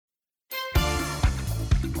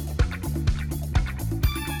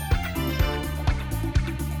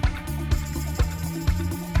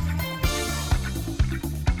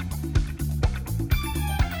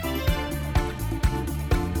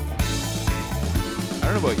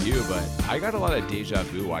don't know about you, but I got a lot of deja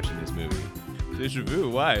vu watching this movie. Deja vu,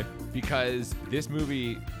 why? Because this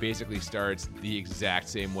movie basically starts the exact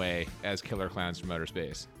same way as Killer Clowns from Outer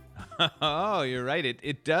Space. Oh, you're right.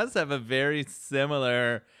 It does have a very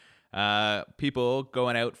similar people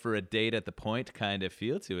going out for a date at the point kind of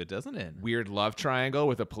feel to it, doesn't it? Weird love triangle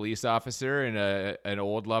with a police officer and an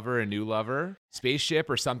old lover and new lover. Spaceship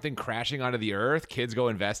or something crashing onto the Earth. Kids go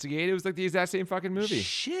investigate. It was like the exact same fucking movie.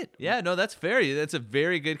 Shit. Yeah, no, that's fair. That's a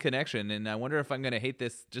very good connection. And I wonder if I'm going to hate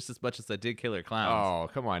this just as much as I did Killer Clowns.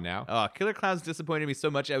 Oh, come on now. Oh, Killer Clowns disappointed me so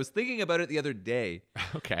much. I was thinking about it the other day.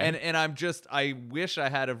 Okay. And I wish I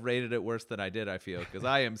had have rated it worse than I did, I feel, because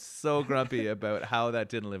I am so grumpy about how that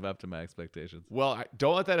didn't live up to my expectations. Well,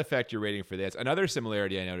 don't let that affect your rating for this. Another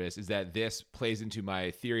similarity I noticed is that this plays into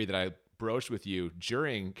my theory that I broached with you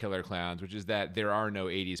during Killer Clowns, which is that there are no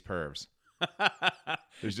 80s pervs.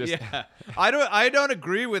 There's just yeah. I don't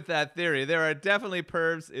agree with that theory. There are definitely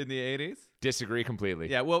pervs in the 80s. Disagree completely.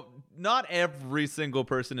 Yeah, well, not every single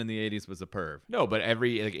person in the 80s was a perv. No, but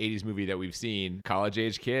every 80s movie that we've seen,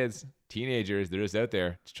 college-age kids, teenagers, they're just out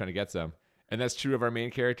there just trying to get some. And that's true of our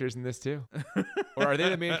main characters in this too. Or are they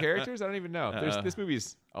the main characters? I don't even know. This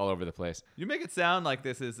movie's all over the place. You make it sound like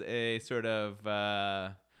this is a sort of,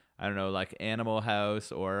 I don't know, like Animal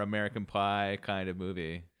House or American Pie kind of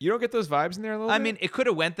movie. You don't get those vibes in there a little bit? I mean, it could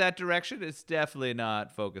have went that direction. It's definitely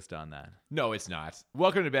not focused on that. No, it's not.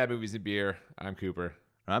 Welcome to Bad Movies and Beer. I'm Cooper.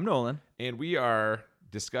 I'm Nolan. And we are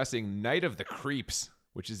discussing Night of the Creeps,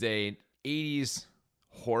 which is a 80s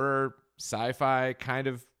horror sci-fi kind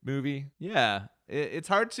of movie. Yeah, it's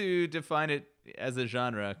hard to define it as a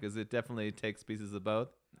genre because it definitely takes pieces of both.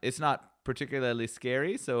 It's not particularly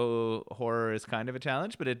scary, so horror is kind of a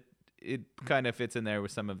challenge, but it kind of fits in there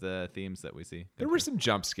with some of the themes that we see. There were some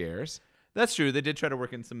jump scares. That's true. They did try to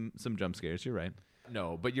work in some jump scares. You're right.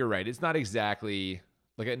 No, but you're right. It's not exactly,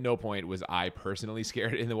 like at no point was I personally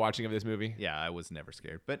scared in the watching of this movie. Yeah, I was never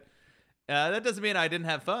scared, but that doesn't mean I didn't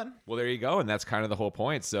have fun. Well, there you go, and that's kind of the whole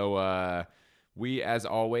point. So we, as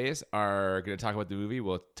always, are going to talk about the movie.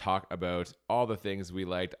 We'll talk about all the things we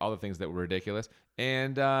liked, all the things that were ridiculous.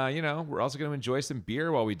 And, we're also going to enjoy some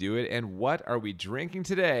beer while we do it. And what are we drinking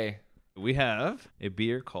today? We have a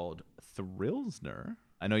beer called Thrillsner.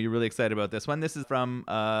 I know you're really excited about this one. This is from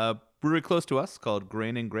a brewery close to us called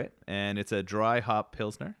Grain and Grit, and it's a dry hop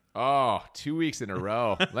Pilsner. Oh, 2 weeks in a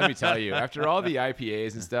row. Let me tell you, after all the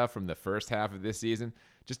IPAs and stuff from the first half of this season,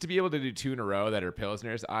 just to be able to do 2 in a row that are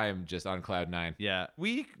Pilsners, I am just on cloud 9. Yeah.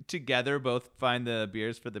 We together both find the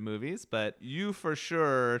beers for the movies, but you for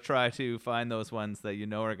sure try to find those ones that you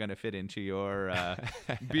know are going to fit into your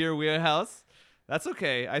beer wheelhouse. That's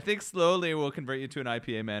okay. I think slowly we'll convert you to an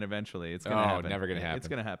IPA man eventually. It's going to happen. Never going to happen. It's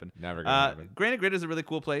going to happen. Never going to happen. Grain and Grit is a really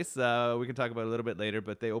cool place. We can talk about it a little bit later,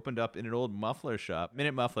 but they opened up in an old muffler shop.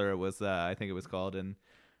 Minute Muffler was, I think it was called, and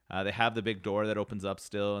they have the big door that opens up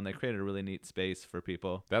still, and they created a really neat space for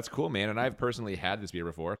people. That's cool, man. And I've personally had this beer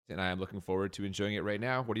before, and I am looking forward to enjoying it right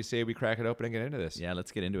now. What do you say we crack it open and get into this? Yeah,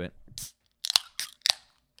 let's get into it.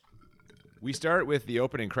 We start with the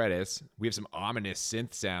opening credits. We have some ominous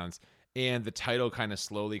synth sounds, and the title kind of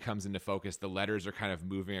slowly comes into focus. The letters are kind of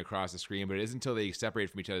moving across the screen, but it isn't until they separate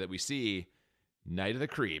from each other that we see Night of the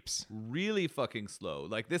Creeps. Really fucking slow.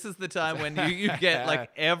 Like, this is the time when you get, like,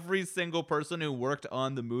 every single person who worked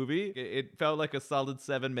on the movie. It felt like a solid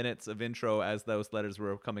 7 minutes of intro as those letters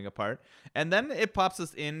were coming apart. And then it pops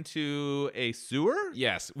us into a sewer?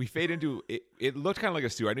 Yes, we fade into it. It looked kind of like a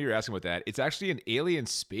sewer. I knew you were asking about that. It's actually an alien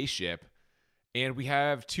spaceship, and we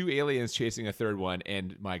have 2 aliens chasing a third one,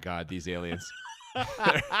 and my God, these aliens.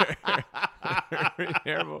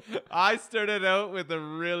 Terrible. I started out with a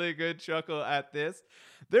really good chuckle at this.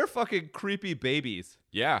 They're fucking creepy babies.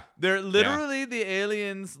 Yeah. They're literally the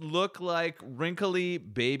aliens look like wrinkly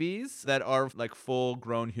babies that are like full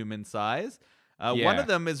grown human size. One of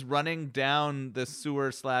them is running down the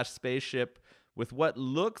sewer / spaceship with what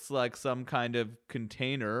looks like some kind of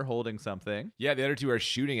container holding something. Yeah, the other 2 are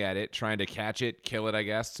shooting at it, trying to catch it, kill it, I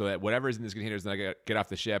guess, so that whatever's in this container is not going to get off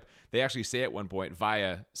the ship. They actually say at one point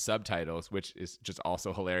via subtitles, which is just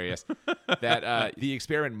also hilarious, that the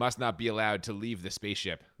experiment must not be allowed to leave the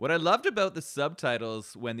spaceship. What I loved about the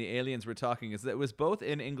subtitles when the aliens were talking is that it was both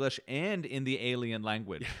in English and in the alien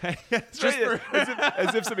language. Just right.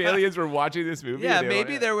 As if some aliens were watching this movie. Yeah,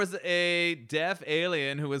 maybe there was a deaf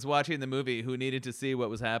alien who was watching the movie who needed to see what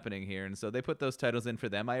was happening here, and so they put those titles in for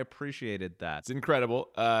them. I appreciated that. It's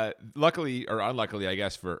incredible. Luckily, or unluckily, I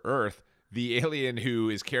guess, for Earth, the alien who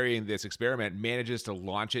is carrying this experiment manages to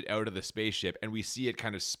launch it out of the spaceship, and we see it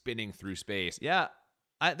kind of spinning through space. Yeah.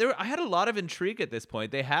 I had a lot of intrigue at this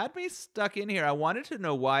point. They had me stuck in here. I wanted to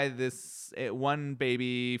know why this one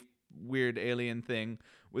baby weird alien thing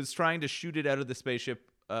was trying to shoot it out of the spaceship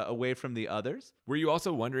away from the others. Were you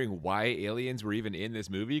also wondering why aliens were even in this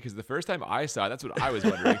movie? Because the first time I saw it, that's what I was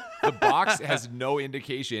wondering. The box has no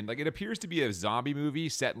indication. Like, it appears to be a zombie movie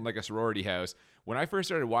set in like a sorority house. When I first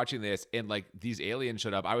started watching this and like these aliens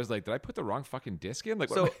showed up, I was like, did I put the wrong fucking disc in? Like,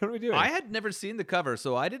 what are we doing? I had never seen the cover,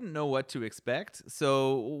 so I didn't know what to expect.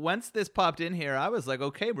 So once this popped in here, I was like,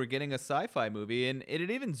 okay, we're getting a sci-fi movie. And it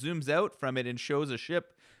even zooms out from it and shows a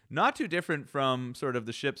ship not too different from sort of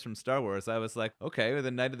the ships from Star Wars. I was like, okay, well,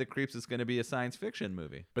 the Night of the Creeps is going to be a science fiction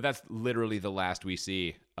movie. But that's literally the last we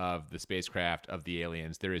see of the spacecraft, of the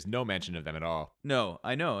aliens. There is no mention of them at all. No,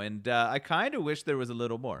 I know. And I kind of wish there was a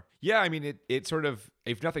little more. Yeah, I mean, it sort of,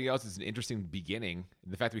 if nothing else, it's an interesting beginning.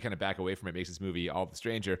 The fact that we kind of back away from it makes this movie all the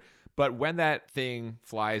stranger. But when that thing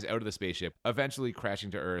flies out of the spaceship, eventually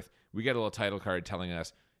crashing to Earth, we get a little title card telling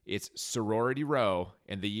us it's Sorority Row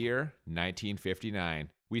in the year 1959.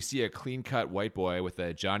 We see a clean-cut white boy with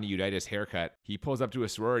a Johnny Unitas haircut. He pulls up to a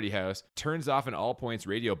sorority house, turns off an all-points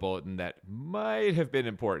radio bulletin that might have been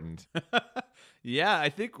important. Yeah, I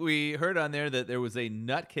think we heard on there that there was a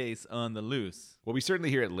nutcase on the loose. Well, we certainly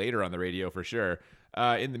hear it later on the radio for sure.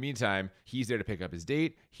 In the meantime, he's there to pick up his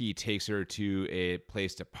date. He takes her to a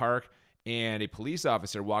place to park, and a police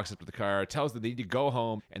officer walks up to the car, tells them they need to go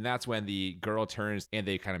home, and that's when the girl turns and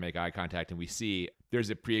they kind of make eye contact, and we see there's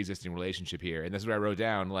a pre-existing relationship here. And this is what I wrote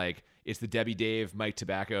down, like, it's the Debbie Dave, Mike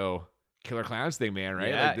Tobacco Killer Clowns thing, man, right?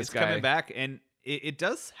 Yeah, like this it's guy coming back, and it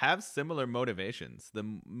does have similar motivations. The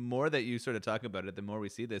more that you sort of talk about it, the more we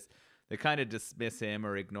see this. They kind of dismiss him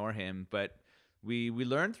or ignore him, but we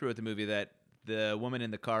learn throughout the movie that the woman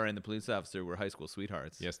in the car and the police officer were high school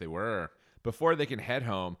sweethearts. Yes, they were. Before they can head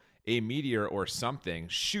home, a meteor or something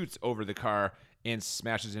shoots over the car and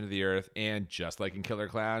smashes into the earth. And just like in Killer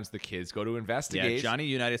Clowns, the kids go to investigate. Yeah, Johnny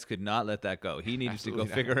Unitas could not let that go. He needed to go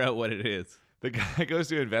Absolutely figure out what it is. The guy goes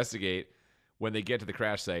to investigate. When they get to the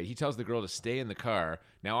crash site, he tells the girl to stay in the car.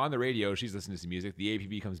 Now, on the radio, she's listening to some music. The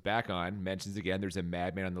APB comes back on, mentions again there's a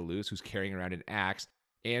madman on the loose who's carrying around an axe.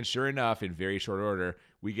 And sure enough, in very short order,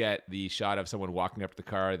 we get the shot of someone walking up to the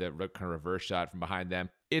car, the kind of reverse shot from behind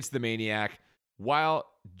them. It's the maniac. While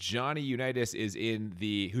Johnny Unitas is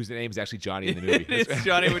whose name is actually Johnny in the movie. It's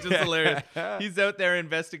Johnny, which is hilarious. He's out there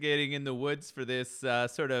investigating in the woods for this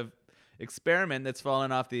sort of experiment that's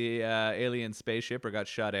fallen off the alien spaceship or got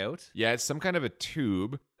shot out. Yeah, it's some kind of a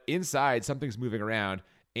tube. Inside, something's moving around,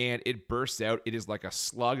 and it bursts out. It is like a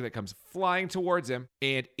slug that comes flying towards him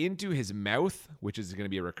and into his mouth, which is going to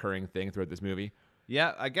be a recurring thing throughout this movie.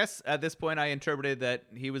 Yeah, I guess at this point I interpreted that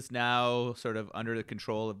he was now sort of under the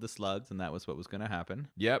control of the slugs, and that was what was going to happen.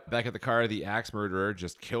 Yep, back at the car, the axe murderer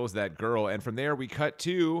just kills that girl, and from there we cut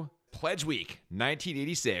to Pledge Week,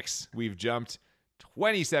 1986. We've jumped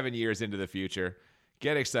 27 years into the future.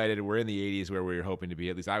 Get excited. We're in the 80s where we were hoping to be.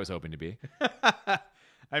 At least I was hoping to be.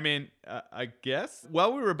 I mean, I guess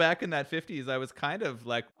while we were back in that 50s, I was kind of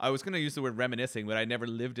like, I was going to use the word reminiscing, but I never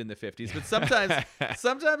lived in the 50s. But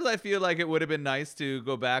sometimes I feel like it would have been nice to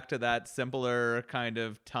go back to that simpler kind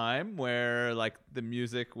of time where like the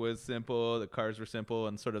music was simple, the cars were simple,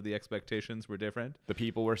 and sort of the expectations were different. The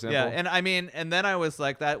people were simple. Yeah, and I mean, and then I was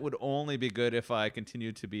like, that would only be good if I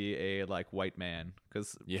continued to be a like white man,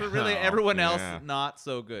 because for really everyone else, not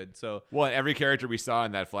so good. So well, every character we saw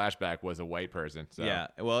in that flashback was a white person. So. Yeah,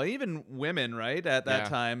 well, even women, right, at that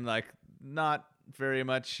time, like not very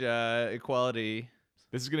much equality.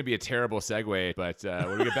 This is going to be a terrible segue, but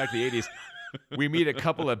when we get back to the 80s, we meet a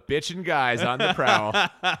couple of bitchin' guys on the prowl.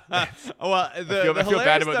 Well, I feel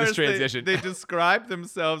bad about this transition. They describe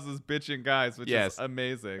themselves as bitchin' guys, which is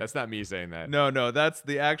amazing. That's not me saying that. No, that's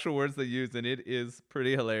the actual words they use, and it is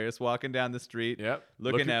pretty hilarious. Walking down the street,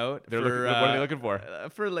 looking out. What are they looking for?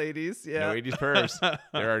 For ladies, yeah. No 80s pervs.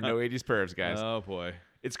 There are no 80s pervs, guys. Oh, boy.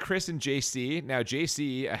 It's Chris and JC. Now,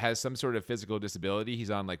 JC has some sort of physical disability.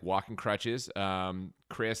 He's on like walking crutches. We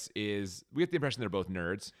get the impression they're both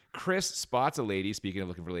nerds. Chris spots a lady, speaking of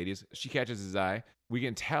looking for ladies. She catches his eye. We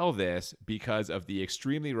can tell this because of the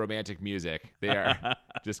extremely romantic music. They are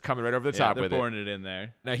just coming right over the top with it. They're pouring it in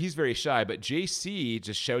there. Now, he's very shy, but JC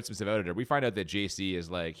just shouts himself out at her. We find out that JC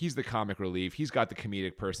is like, he's the comic relief. He's got the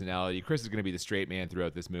comedic personality. Chris is going to be the straight man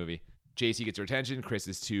throughout this movie. JC gets her attention. Chris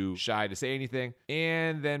is too shy to say anything.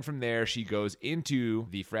 And then from there, she goes into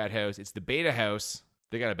the frat house. It's the Beta House.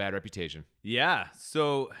 They got a bad reputation. Yeah.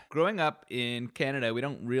 So growing up in Canada, we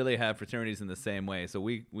don't really have fraternities in the same way. So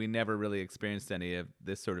we never really experienced any of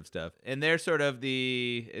this sort of stuff. And they're sort of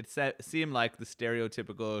seemed like the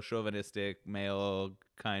stereotypical chauvinistic male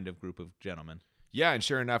kind of group of gentlemen. Yeah, and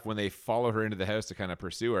sure enough, when they follow her into the house to kind of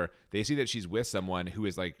pursue her, they see that she's with someone who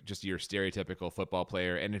is like just your stereotypical football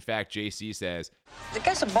player. And in fact, JC says, The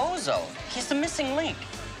guy's a bozo. He's the missing link.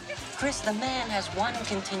 Chris, the man has one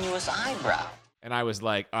continuous eyebrow. and I was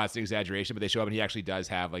like, oh, it's an exaggeration, but they show up and he actually does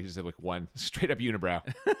have like just like one straight up unibrow.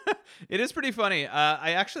 It is pretty funny.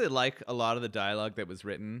 I actually like a lot of the dialogue that was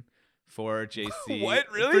written for JC.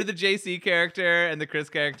 What? Really? For the JC character and the Chris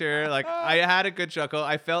character. Like, I had a good chuckle.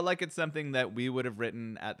 I felt like it's something that we would have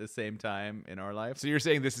written at the same time in our life. So you're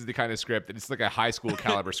saying this is the kind of script that it's like a high school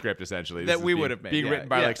caliber script, essentially. That This is we being- would have made, being yeah, written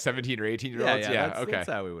by yeah. like 17 or 18-year-olds. Yeah, okay. That's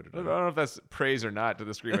how we would have I don't done know if that's praise or not to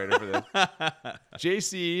the screenwriter for this.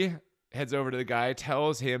 JC heads over to the guy,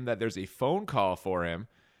 tells him that there's a phone call for him.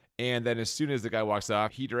 And then as soon as the guy walks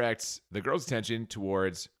off, he directs the girl's attention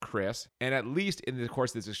towards Chris. And at least in the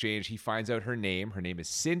course of this exchange, he finds out her name. Her name is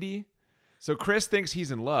Cindy. So Chris thinks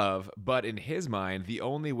he's in love, but in his mind, the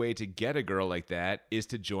only way to get a girl like that is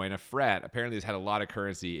to join a frat. Apparently, this had a lot of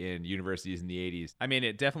currency in universities in the 80s. I mean,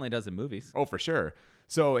 it definitely does in movies. Oh, for sure.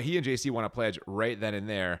 So he and JC want to pledge right then and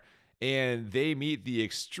there. And they meet the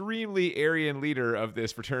extremely Aryan leader of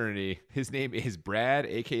this fraternity. His name is Brad,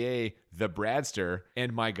 a.k.a. the Bradster.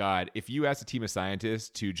 And my God, if you asked a team of scientists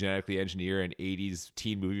to genetically engineer an 80s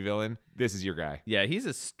teen movie villain, this is your guy. Yeah, he's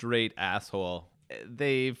a straight asshole.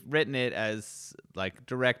 They've written it as like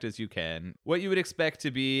direct as you can. What you would expect to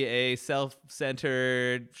be a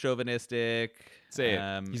self-centered, chauvinistic. Say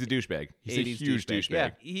it. He's a douchebag. He's a 80s huge douchebag. Yeah,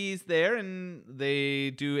 he's there, and they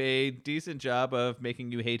do a decent job of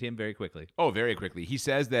making you hate him very quickly. Oh, very quickly. He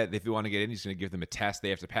says that if they want to get in, he's going to give them a test they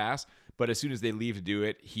have to pass. But as soon as they leave to do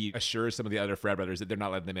it, he assures some of the other frat brothers that they're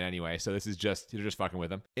not letting them in anyway. So this is just, they're just fucking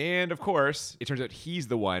with him. And of course, it turns out he's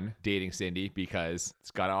the one dating Cindy because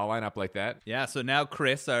it's got to all line up like that. Yeah, so now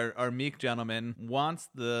Chris, our meek gentleman, wants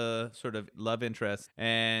the sort of love interest,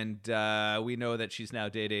 and we know that she's now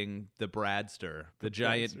dating the Bradster, the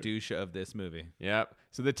giant Bradster. douche of this movie. Yep.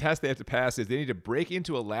 So the test they have to pass is they need to break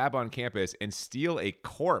into a lab on campus and steal a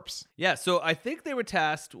corpse. Yeah, so I think they were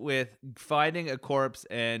tasked with finding a corpse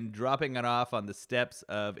and dropping it off on the steps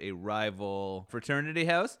of a rival fraternity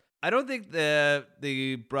house. I don't think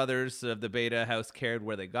the brothers of the Beta House cared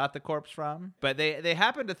where they got the corpse from, but they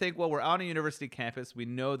happened to think, well, we're on a university campus. We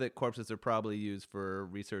know that corpses are probably used for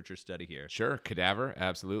research or study here. Sure, cadaver,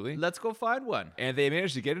 absolutely. Let's go find one. And they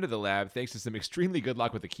managed to get into the lab thanks to some extremely good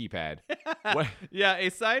luck with the keypad. What? Yeah,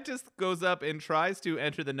 a scientist goes up and tries to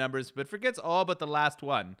enter the numbers, but forgets all but the last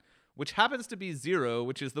one, which happens to be 0,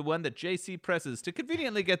 which is the one that JC presses to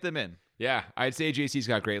conveniently get them in. Yeah, I'd say JC's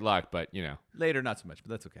got great luck, but you know. Later, not so much, but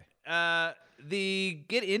that's okay. They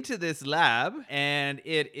get into this lab, and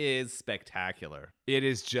it is spectacular. It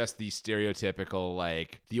is just the stereotypical,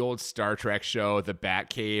 like, the old Star Trek show, the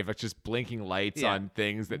Batcave, like just blinking lights Yeah. on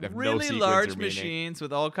things that have no Really sequence large or meaning. machines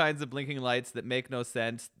with all kinds of blinking lights that make no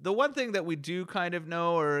sense. The one thing that we do kind of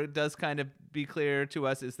know, or does kind of be clear to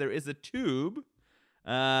us, is there is a tube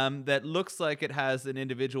that looks like it has an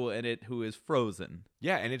individual in it who is frozen.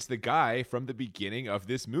 Yeah, and it's the guy from the beginning of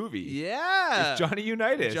this movie. Yeah. It's Johnny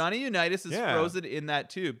Unitas. Johnny Unitas is Yeah. frozen in that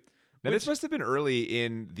tube. Now, this must have been early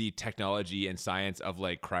in the technology and science of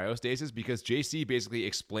like cryostasis because JC basically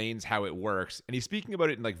explains how it works, and he's speaking about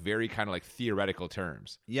it in like very kind of like theoretical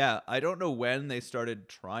terms. Yeah, I don't know when they started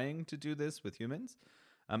trying to do this with humans.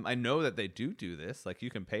 I know that they do this. Like, you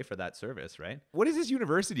can pay for that service, right? What is this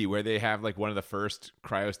university where they have like one of the first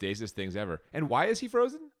cryostasis things ever? And why is he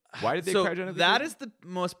frozen? Why did they So cryogenically that freeze is the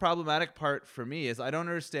most problematic part for me is I don't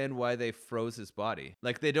understand why they froze his body.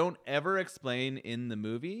 Like, they don't ever explain in the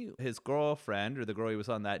movie his girlfriend or the girl he was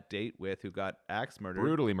on that date with who got axe murdered.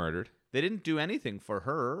 brutally murdered? They didn't do anything for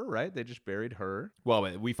her, right? They just buried her. Well,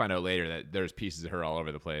 but we find out later that there's pieces of her all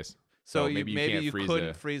over the place. So maybe maybe you can't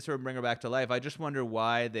couldn't freeze her and bring her back to life. I just wonder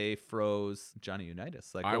why they froze Johnny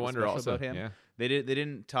Unitas. Like, I what was wonder special also, about him. yeah. They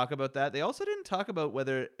didn't talk about that. They also didn't talk about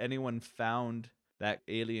whether anyone found that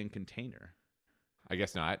alien container. I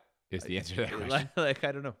guess not. Is the answer to that question. Like,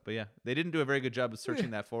 I don't know, but yeah, they didn't do a very good job of searching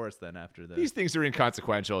that forest then after the. These things are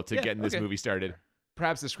inconsequential to Yeah, getting this okay. movie started.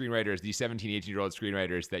 Perhaps the screenwriters, the 17, 18-year-old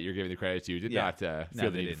screenwriters that you're giving the credit to, did not No, feel the they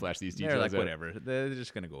need to didn't. flesh these details They're like, out. whatever. They're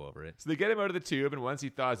just gonna go over it. So they get him out of the tube, and once he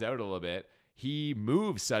thaws out a little bit, he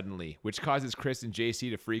moves suddenly, which causes Chris and JC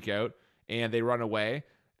to freak out, and they run away.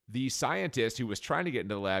 The scientist who was trying to get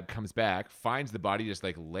into the lab comes back, finds the body just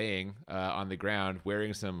like laying on the ground,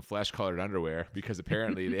 wearing some flesh-colored underwear because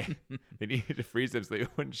apparently they needed to freeze him so they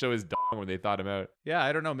wouldn't show his dong when they thawed him out. Yeah,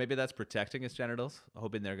 I don't know. Maybe that's protecting his genitals,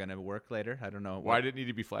 hoping they're gonna work later. I don't know. Why did it need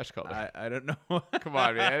to be flesh-colored? I don't know. Come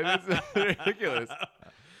on, man. It's ridiculous.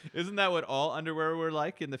 Isn't that what all underwear were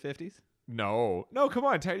like in the 50s? No, come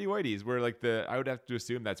on, tidy whities. We're like I would have to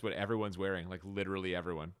assume that's what everyone's wearing, like literally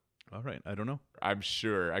everyone. All right, I don't know. I'm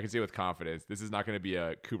sure. I can say with confidence, this is not going to be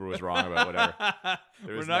a Cooper was wrong about whatever.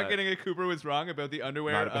 We're not getting a Cooper was wrong about the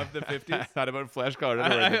underwear of the 50s. Not about flesh-colored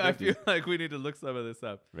underwear. I feel like we need to look some of this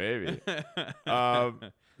up. Maybe.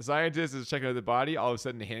 The scientist is checking out the body. All of a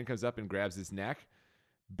sudden, a hand comes up and grabs his neck.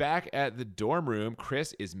 Back at the dorm room,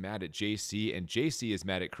 Chris is mad at JC, and JC is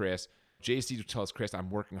mad at Chris. JC tells Chris, I'm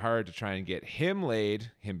working hard to try and get him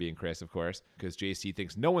laid, him being Chris, of course, because JC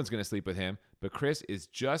thinks no one's going to sleep with him, but Chris is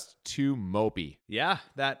just too mopey. Yeah,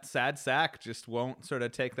 that sad sack just won't sort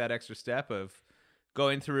of take that extra step of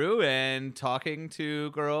going through and talking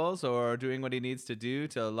to girls or doing what he needs to do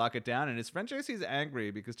to lock it down. And his friend JC's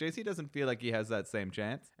angry because JC doesn't feel like he has that same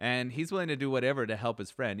chance. And he's willing to do whatever to help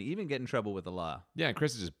his friend, even get in trouble with the law. Yeah, and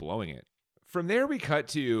Chris is just blowing it. From there, we cut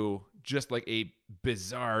to just like a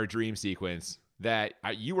bizarre dream sequence that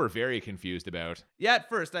you were very confused about. Yeah, at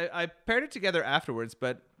first. I paired it together afterwards,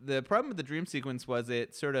 but the problem with the dream sequence was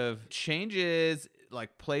it sort of changes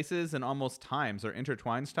like places and almost times or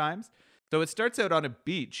intertwines times. So it starts out on a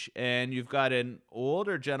beach, and you've got an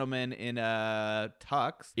older gentleman in a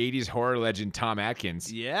tux. 80s horror legend Tom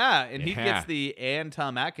Atkins. Yeah, and he gets the and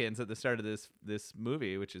Tom Atkins at the start of this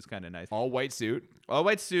movie, which is kind of nice. All white suit. All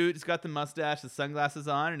white suit. He's got the mustache, the sunglasses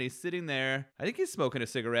on, and he's sitting there. I think he's smoking a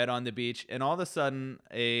cigarette on the beach, and all of a sudden,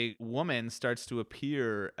 a woman starts to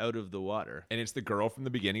appear out of the water. And it's the girl from the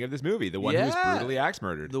beginning of this movie, the one who was brutally axe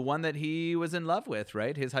murdered. The one that he was in love with,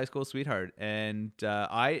 right? His high school sweetheart. And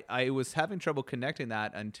I was having trouble connecting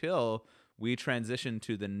that until we transition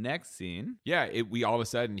to the next scene. Yeah, we all of a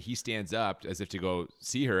sudden, he stands up as if to go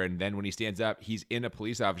see her. And then when he stands up, he's in a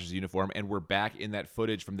police officer's uniform. And we're back in that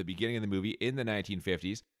footage from the beginning of the movie in the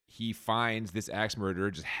 1950s. He finds this axe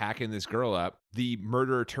murderer just hacking this girl up. The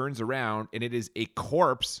murderer turns around and it is a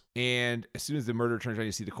corpse. And as soon as the murderer turns around,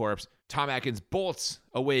 you see the corpse. Tom Atkins bolts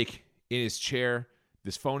awake in his chair.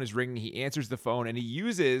 This phone is ringing. He answers the phone and he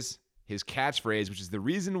uses his catchphrase, which is the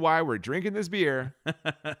reason why we're drinking this beer.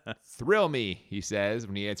 Thrill me, he says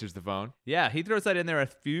when he answers the phone. Yeah, he throws that in there a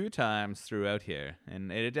few times throughout here.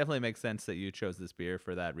 And it definitely makes sense that you chose this beer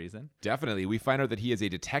for that reason. Definitely. We find out that he is a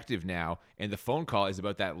detective now, and the phone call is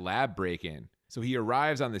about that lab break-in. So he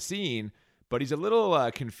arrives on the scene, but he's a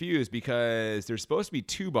little confused because there's supposed to be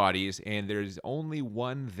two bodies, and there's only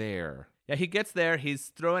one there. Yeah, he gets there. He's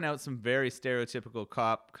throwing out some very stereotypical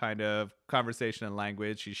cop kind of conversation and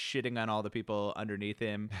language. He's shitting on all the people underneath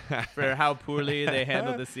him for how poorly they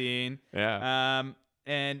handle the scene. Yeah.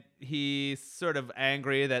 And he's sort of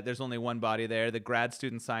angry that there's only one body there. The grad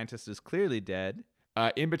student scientist is clearly dead.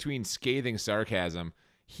 In between scathing sarcasm,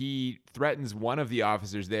 he threatens one of the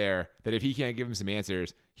officers there that if he can't give him some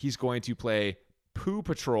answers, he's going to play Poo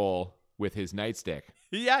Patrol with his nightstick.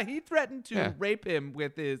 Yeah, he threatened to rape him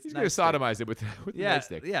with his He's going to sodomize it with the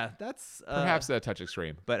nightstick. Yeah, that's... Perhaps a touch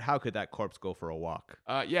extreme. But how could that corpse go for a walk?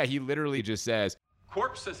 Yeah, he literally just says...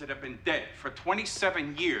 Corpses that have been dead for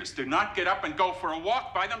 27 years do not get up and go for a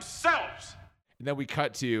walk by themselves. And then we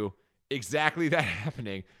cut to exactly that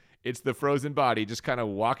happening. It's the frozen body just kind of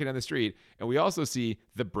walking down the street. And we also see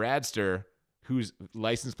the Bradster, whose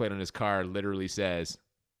license plate on his car literally says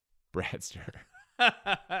Bradster.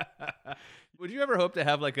 Would you ever hope to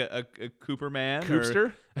have like a Cooper man?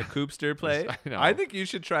 Coopster? A Coopster plate? No. I think you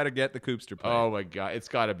should try to get the Coopster plate. Oh my God. It's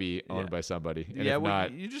got to be owned by somebody. And if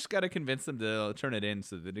not, you just got to convince them to turn it in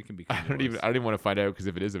so that it can be. I don't even want to find out because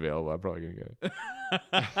if it is available, I'm probably going to get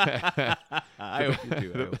it. I hope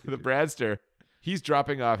you do. The Bradster. He's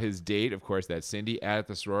dropping off his date, of course, that's Cindy, at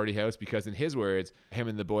the sorority house because, in his words, him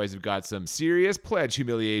and the boys have got some serious pledge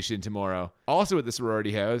humiliation tomorrow. Also at the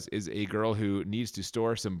sorority house is a girl who needs to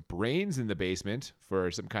store some brains in the basement for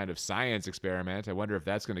some kind of science experiment. I wonder if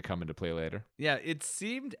that's going to come into play later. Yeah, it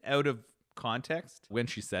seemed out of context when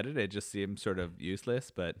she said it. It just seemed sort of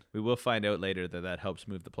useless, but we will find out later that helps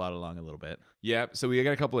move the plot along a little bit. Yeah, so we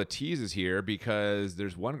got a couple of teases here because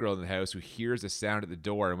there's one girl in the house who hears a sound at the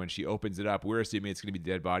door, and when she opens it up, we're assuming it's going to be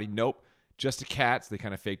a dead body. Nope, just a cat, so they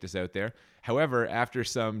kind of faked us out there. However, after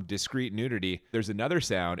some discreet nudity, there's another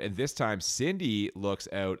sound, and this time Cindy looks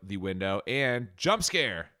out the window and jump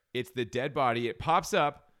scare. It's the dead body. It pops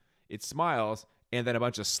up, it smiles, and then a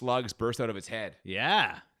bunch of slugs burst out of its head.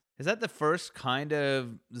 Yeah. Is that the first kind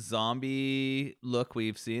of zombie look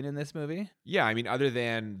we've seen in this movie? Yeah, I mean, other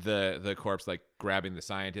than the corpse like grabbing the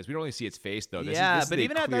scientist, we don't really see its face though. This is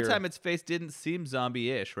even at that time, its face didn't seem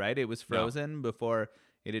zombie-ish, right? It was frozen before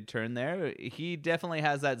it had turned there. He definitely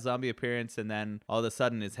has that zombie appearance, and then all of a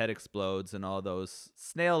sudden his head explodes, and all those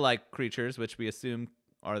snail-like creatures, which we assume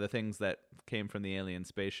are the things that came from the alien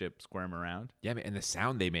spaceship squirm around. Yeah, man, and the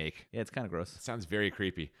sound they make. Yeah, it's kind of gross. It sounds very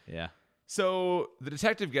creepy. Yeah. So the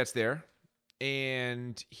detective gets there,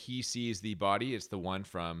 and he sees the body. It's the one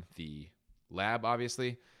from the lab,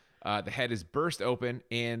 obviously. The head is burst open,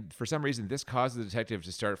 and for some reason, this causes the detective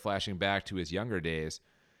to start flashing back to his younger days.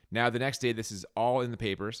 Now, the next day, this is all in the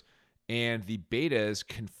papers, and the betas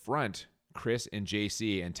confront Chris and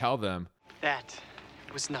JC and tell them, That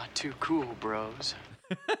was not too cool, bros.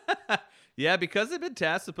 Yeah, because they've been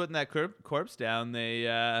tasked with putting that corpse down,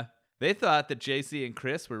 they thought that JC and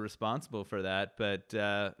Chris were responsible for that, but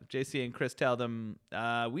JC and Chris tell them,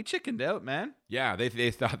 we chickened out, man. yeah,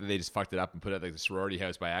 they thought that they just fucked it up and put it at like the sorority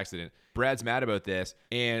house by accident. Brad's mad about this,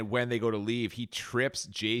 and when they go to leave, he trips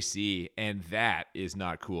JC, and that is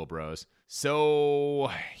not cool, bros. So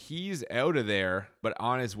he's out of there, but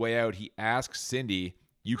on his way out, he asks Cindy,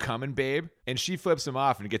 "You coming, babe?" And she flips him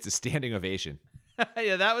off and gets a standing ovation.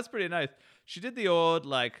 Yeah, that was pretty nice. She did the old,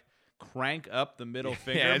 like, crank up the middle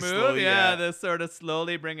finger move. slowly, yeah, yeah. the sort of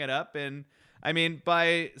slowly bring it up. And, I mean,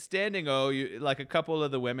 by standing like a couple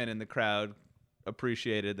of the women in the crowd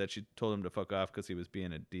appreciated that she told him to fuck off because he was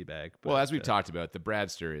being a D-bag. Well, But, as we've talked about, the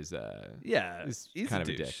Bradster is yeah, is he's kind a of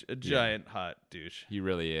a douche. dick. A giant hot douche. He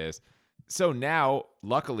really is. So now,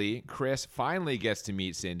 luckily, Chris finally gets to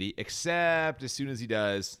meet Cindy, except as soon as he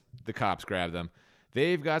does, the cops grab them.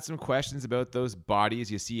 They've got some questions about those bodies.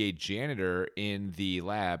 You see a janitor in the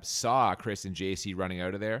lab saw Chris and JC running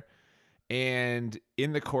out of there. And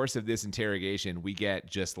in the course of this interrogation, we get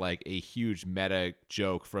just like a huge meta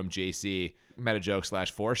joke from JC, meta joke /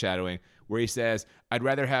 foreshadowing, where he says, "I'd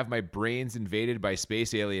rather have my brains invaded by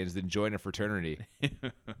space aliens than join a fraternity."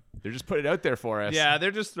 They're just putting it out there for us. Yeah,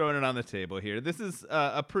 they're just throwing it on the table here. This is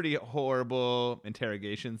a pretty horrible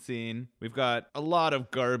interrogation scene. We've got a lot of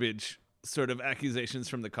garbage sort of accusations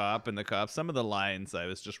from the cop and the cops. Some of the lines, I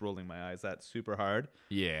was just rolling my eyes at super hard.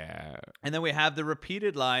 Yeah. And then we have the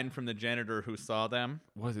repeated line from the janitor who saw them.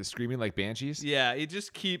 Was it screaming like banshees? Yeah, he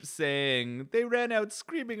just keeps saying, they ran out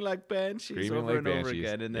screaming like banshees Screaming over like and over banshees.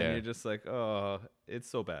 again. And then Yeah. you're just like, oh, it's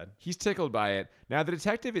so bad. He's tickled by it. Now, the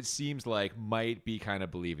detective, it seems like, might be kind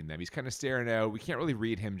of believing them. He's kind of staring out. We can't really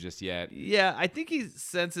read him just yet. Yeah, I think he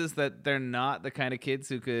senses that they're not the kind of kids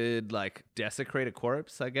who could, like, desecrate a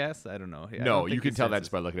corpse, I guess. I don't know. I No, don't you think can he tell that senses-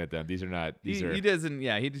 just by looking at them. These are not. These are. He doesn't,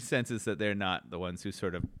 yeah, he just senses that they're not the ones who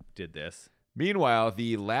sort of did this. Meanwhile,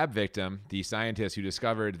 the lab victim, the scientist who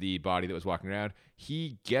discovered the body that was walking around,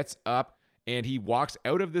 he gets up and he walks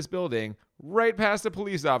out of this building right past a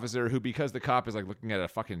police officer who, because the cop is like looking at a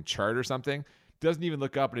fucking chart or something, doesn't even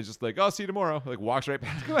look up and is just like, "I'll see you tomorrow." Like walks right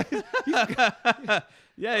past.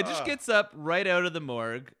 Yeah, he just gets up right out of the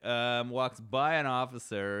morgue, walks by an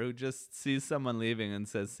officer who just sees someone leaving and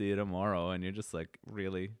says, "See you tomorrow." And you're just like,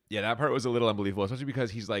 really? Yeah, that part was a little unbelievable, especially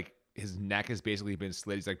because he's like, his neck has basically been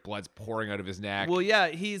slit. He's like, blood's pouring out of his neck. Well, yeah,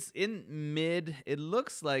 he's in mid. It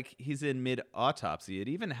looks like he's in mid autopsy. It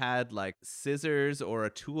even had like scissors or a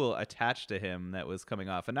tool attached to him that was coming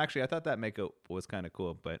off. And actually, I thought that makeup was kind of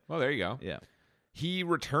cool. But Well, there you go. yeah, He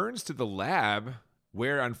returns to the lab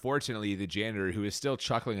where, unfortunately, the janitor, who is still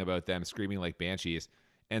chuckling about them, screaming like banshees,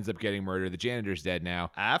 ends up getting murdered. The janitor's dead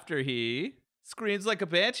now. after he screams like a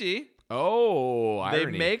banshee. Oh, They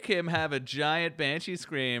irony. make him have a giant banshee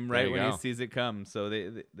scream There right you when he go. sees it come. So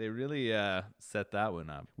they really set that one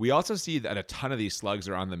up. We also see that a ton of these slugs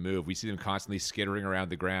are on the move. We see them constantly skittering around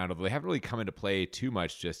the ground, although they haven't really come into play too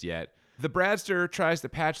much just yet. The Bradster tries to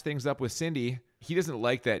patch things up with Cindy. He doesn't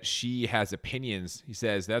like that she has opinions. He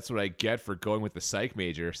says, "That's what I get for going with the psych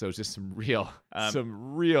major." So it's just some real This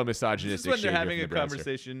misogynistic is when shit they're here having a from the Bradster.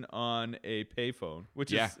 conversation on a payphone,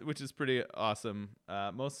 which is pretty awesome.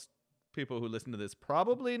 Most people who listen to this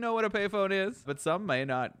probably know what a payphone is, but some may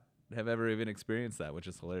not have ever even experienced that, which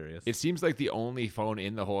is hilarious. It seems like the only phone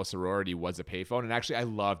in the whole sorority was a payphone. And actually, I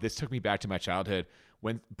love this. Took me back to my childhood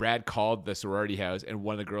when Brad called the sorority house and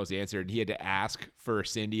one of the girls answered. And he had to ask for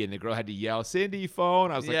Cindy, and the girl had to yell, "Cindy,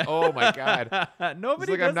 phone." I was like, "Oh my god!" Nobody. It's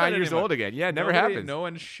like does I'm 9 that years anymore. old again. Yeah, it never Nobody- happens. No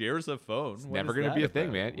one shares a phone. It's never gonna be a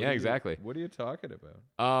thing, man. Yeah, exactly. What are you talking about?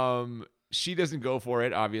 She doesn't go for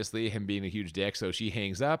it, obviously, him being a huge dick, so she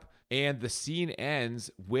hangs up. And the scene ends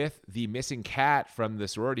with the missing cat from the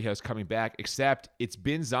sorority house coming back, except it's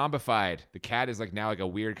been zombified. The cat is like now like a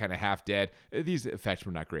weird kind of half dead. These effects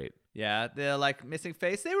were not great. Yeah, the like missing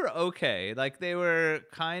face, they were okay. Like they were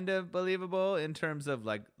kind of believable in terms of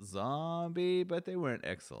like zombie, but they weren't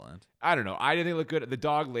excellent. I don't know. I didn't think it looked good. The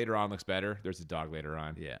dog later on looks better. There's a dog later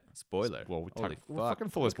on. Yeah. Spoiler. Well, Holy we're fucking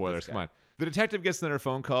full Look of at spoilers. this Come guy. on. The detective gets another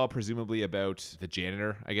phone call, presumably about the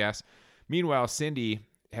janitor, I guess. Meanwhile, Cindy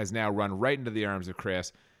has now run right into the arms of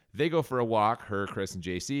Chris. They go for a walk, her, Chris, and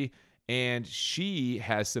JC, and she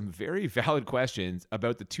has some very valid questions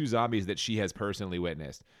about the 2 zombies that she has personally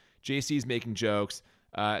witnessed. JC's making jokes.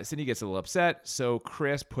 Cindy gets a little upset, so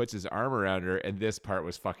Chris puts his arm around her, and this part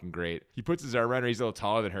was fucking great. He puts his arm around her. He's a little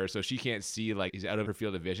taller than her, so she can't see, like, he's out of her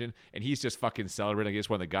field of vision, and he's just fucking celebrating. He just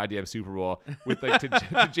won the goddamn Super Bowl with, like, to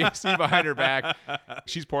JC behind her back.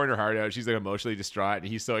 She's pouring her heart out. She's, like, emotionally distraught, and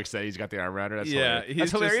he's so excited he's got the arm around her. That's hilarious.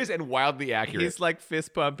 That's hilarious and wildly accurate. He's, like,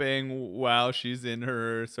 fist pumping while she's in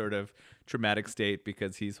her sort of traumatic state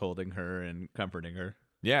because he's holding her and comforting her.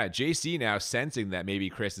 Yeah, JC, now sensing that maybe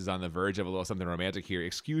Chris is on the verge of a little something romantic here,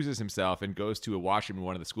 excuses himself and goes to a washroom in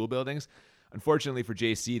one of the school buildings. Unfortunately for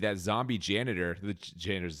JC, that zombie janitor, the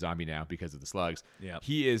janitor's a zombie now because of the slugs,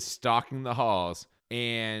 he is stalking the halls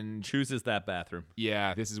and chooses that bathroom.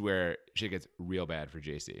 Yeah, this is where shit gets real bad for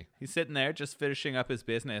JC. He's sitting there just finishing up his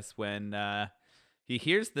business when he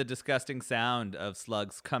hears the disgusting sound of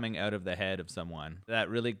slugs coming out of the head of someone. That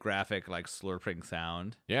really graphic, like, slurping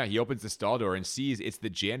sound. Yeah, he opens the stall door and sees it's the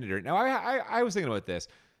janitor. Now, I was thinking about this.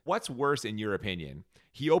 What's worse in your opinion?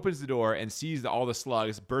 He opens the door and sees all the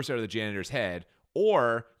slugs burst out of the janitor's head,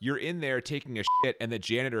 or you're in there taking a shit and the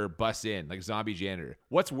janitor busts in, like zombie janitor.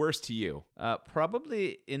 What's worse to you?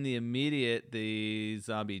 Probably in the immediate, the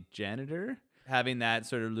zombie janitor. Having that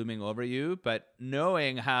sort of looming over you, but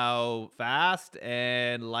knowing how fast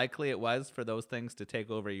and likely it was for those things to take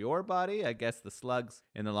over your body, I guess the slugs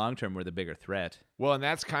in the long term were the bigger threat. Well, and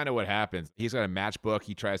that's kind of what happens. He's got a matchbook.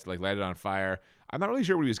 He tries to, like, light it on fire. I'm not really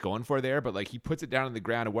sure what he was going for there, but, like, he puts it down on the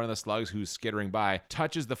ground, and one of the slugs who's skittering by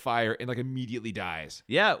touches the fire and, like, immediately dies.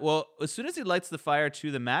 Yeah, well, as soon as he lights the fire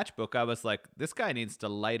to the matchbook, I was like, this guy needs to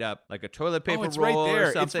light up, like, a toilet paper it's roll right there.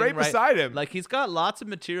 or something. It's right beside him. Like, he's got lots of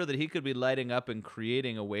material that he could be lighting up and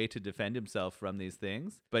creating a way to defend himself from these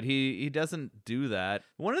things, but he doesn't do that.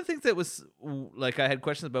 One of the things that was, like, I had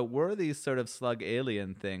questions about were these sort of slug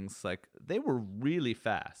alien things. Like, they were really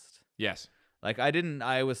fast. Yes. Like,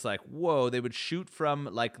 I was like, whoa, they would shoot from,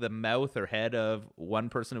 like, the mouth or head of one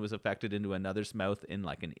person who was affected into another's mouth in,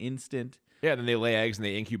 like, an instant. Yeah, then they lay eggs and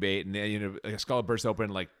they incubate, and they, a skull bursts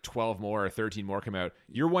open, like 12 more or 13 more come out.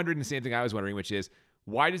 You're wondering the same thing I was wondering, which is,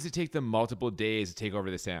 why does it take them multiple days to take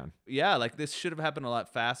over the sound? Yeah, like, this should have happened a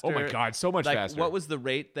lot faster. Oh my God, so much faster. What was the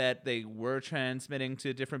rate that they were transmitting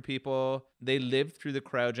to different people? They lived through the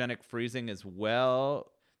cryogenic freezing as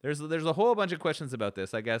well. There's a whole bunch of questions about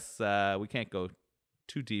this. I guess we can't go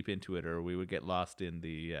too deep into it, or we would get lost in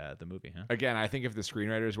the movie. Huh? Again, I think if the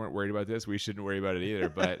screenwriters weren't worried about this, we shouldn't worry about it either.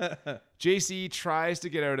 But JC tries to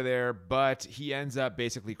get out of there, but he ends up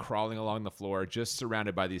basically crawling along the floor, just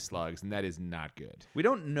surrounded by these slugs, and that is not good. We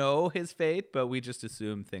don't know his fate, but we just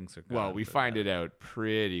assume things are good. Well, we find it out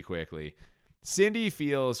pretty quickly. Cindy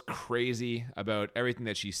feels crazy about everything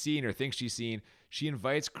that she's seen or thinks she's seen. She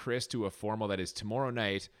invites Chris to a formal that is tomorrow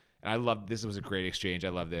night. And I love this. Was a great exchange. I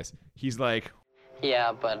love this. He's like,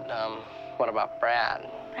 Yeah, but, what about Brad?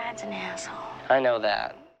 Brad's an asshole. I know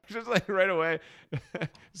that. just like right away.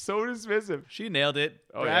 So dismissive. She nailed it.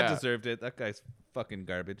 Oh, Brad yeah. deserved it. That guy's fucking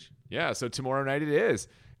garbage. Yeah, so tomorrow night it is.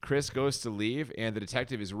 Chris goes to leave, and the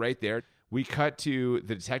detective is right there. We cut to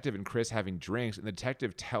the detective and Chris having drinks, and the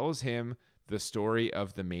detective tells him the story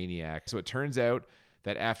of the maniac. So it turns out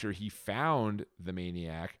that after he found the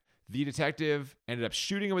maniac, the detective ended up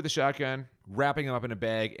shooting him with a shotgun, wrapping him up in a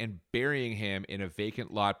bag, and burying him in a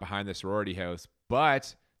vacant lot behind the sorority house.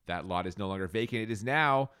 But that lot is no longer vacant. It is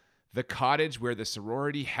now the cottage where the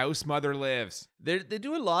sorority house mother lives. They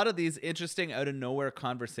do a lot of these interesting out-of-nowhere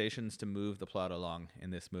conversations to move the plot along in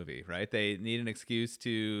this movie, right? They need an excuse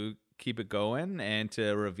to keep it going and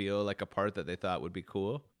to reveal like a part that they thought would be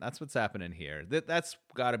cool. That's what's happening here. That's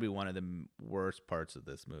got to be one of the worst parts of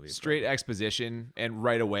this movie. Straight exposition, and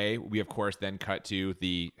right away, we of course then cut to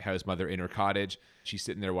the house mother in her cottage. She's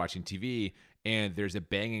sitting there watching TV, and there's a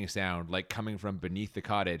banging sound like coming from beneath the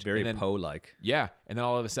cottage. Very then, Poe-like. Yeah, and then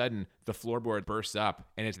all of a sudden, the floorboard bursts up,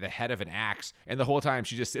 and it's the head of an axe. And the whole time,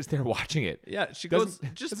 she just sits there watching it. Yeah, she Doesn't-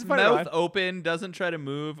 goes just doesn't find it mouth odd. open, doesn't try to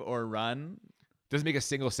move or run. Doesn't make a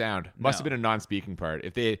single sound. Must have No. been a non-speaking part.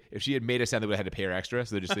 If she had made a sound, they would have had to pay her extra.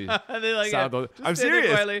 So they just And they like, sound yeah, those- just I'm stand there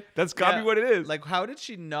serious. quietly. That's gotta be what it is. Like, how did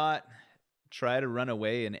she not try to run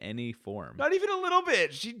away in any form? Not even a little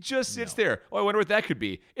bit. She just sits there. Oh, I wonder what that could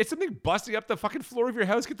be. It's something busting up the fucking floor of your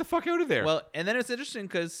house. Get the fuck out of there. Well, and then it's interesting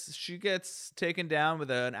because she gets taken down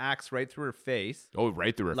with an axe right through her face. oh,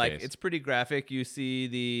 right through her Like, face. it's pretty graphic. You see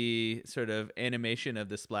the sort of animation of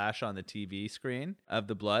the splash on the TV screen of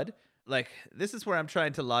the blood. Like, this is where I'm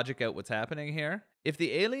trying to logic out what's happening here. If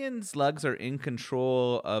the alien slugs are in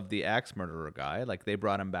control of the axe murderer guy, like they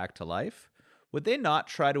brought him back to life, would they not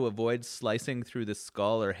try to avoid slicing through the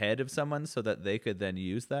skull or head of someone so that they could then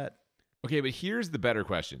use that? Okay, but here's the better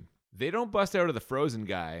question. They don't bust out of the frozen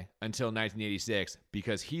guy until 1986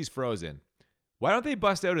 because he's frozen. Why don't they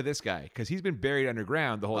bust out of this guy? Because he's been buried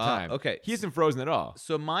underground the whole time. Okay. He isn't frozen at all.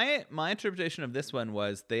 So my interpretation of this one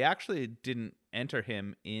was they actually didn't enter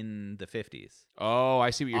him in the 50s. Oh, I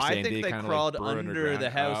see what you're saying. I think they kinda crawled burrowed under underground. the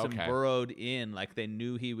house Oh, and okay. burrowed in, like they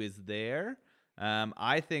knew he was there.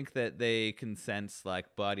 I think that they can sense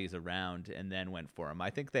like bodies around and then went for him. I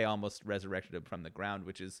think they almost resurrected him from the ground,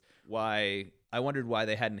 which is why I wondered why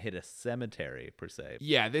they hadn't hit a cemetery per se.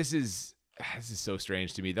 Yeah, this is so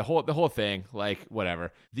strange to me. The whole thing, like,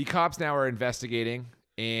 whatever. The cops now are investigating,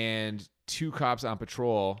 and 2 cops on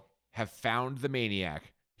patrol have found the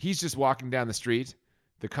maniac. He's just walking down the street.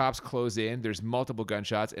 The cops close in. There's multiple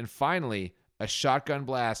gunshots, and finally, a shotgun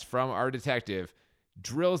blast from our detective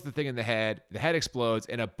drills the thing in the head. The head explodes,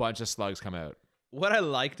 and a bunch of slugs come out. What I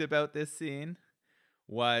liked about this scene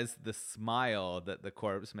was the smile that the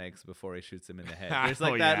corpse makes before he shoots him in the head. There's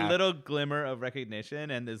like that little glimmer of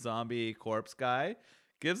recognition, and the zombie corpse guy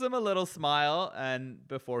gives him a little smile and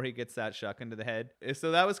before he gets that shotgun to the head.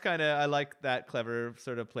 So that was kind of, I like that clever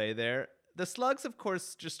sort of play there. The slugs, of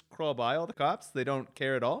course, just crawl by all the cops. They don't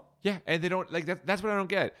care at all. Yeah, and they don't, like, that's what I don't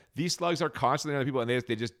get. These slugs are constantly on the people, and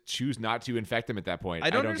they just choose not to infect them at that point. I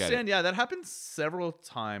don't get it. understand. Yeah, that happens several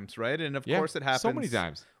times, right? And of course it happens so many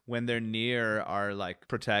times. when they're near our like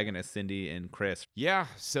protagonists, Cindy and Chris. Yeah,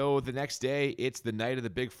 so the next day, it's the night of the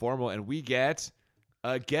big formal, and we get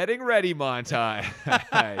a getting ready montage.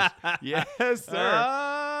 Yes,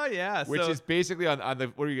 sir. Yeah. Which is basically on the,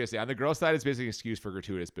 what are you going to say? On the girl side, it's basically an excuse for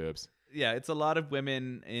gratuitous boobs. Yeah, it's a lot of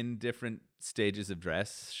women in different stages of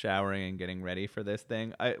dress, showering and getting ready for this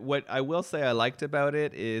thing. What I will say I liked about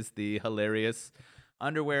it is the hilarious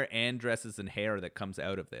underwear and dresses and hair that comes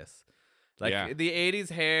out of this. Like the 80s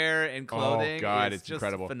hair and clothing is it's just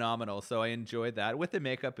incredible. phenomenal. So I enjoyed that with the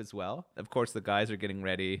makeup as well. Of course, the guys are getting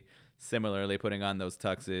ready, similarly putting on those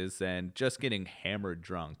tuxes and just getting hammered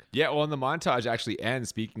drunk. Yeah, well, and the montage actually ends,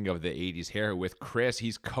 speaking of the 80s hair, with Chris.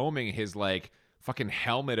 He's combing his, like, fucking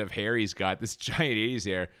helmet of hair he's got, this giant 80s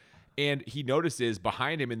hair. And he notices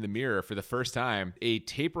behind him in the mirror for the first time, a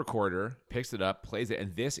tape recorder picks it up, plays it,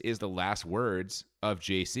 and this is the last words of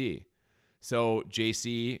JC. So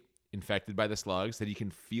JC, infected by the slugs, that he can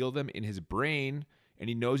feel them in his brain, and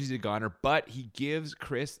he knows he's a goner, but he gives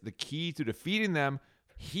Chris the key to defeating them.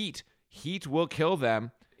 Heat. Heat will kill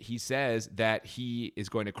them. He says that he is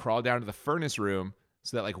going to crawl down to the furnace room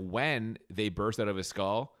so that, like, when they burst out of his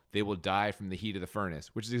skull, they will die from the heat of the furnace,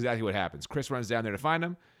 which is exactly what happens. Chris runs down there to find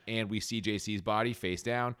him, and we see JC's body face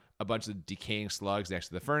down, a bunch of decaying slugs next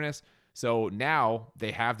to the furnace. So now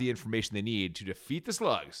they have the information they need to defeat the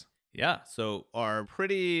slugs. Yeah, so our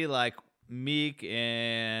pretty like meek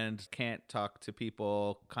and can't talk to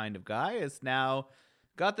people kind of guy is now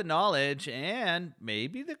got the knowledge and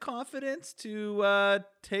maybe the confidence to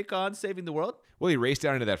take on saving the world. Well, he raced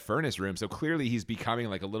down into that furnace room, so clearly he's becoming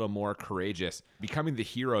like a little more courageous, becoming the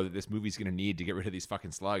hero that this movie's going to need to get rid of these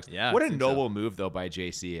fucking slugs. Yeah, what I a think noble move, though, by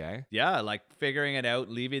JC, eh? Yeah, like figuring it out,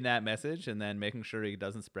 leaving that message, and then making sure he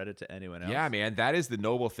doesn't spread it to anyone else. Yeah, man, that is the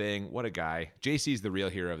noble thing. What a guy. JC's the real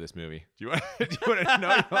hero of this movie. Do you want to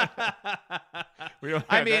know?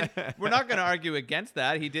 I mean, we're not going to argue against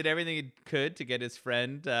that. He did everything he could to get his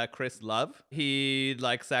friend Chris love. He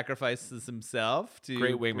like sacrifices himself to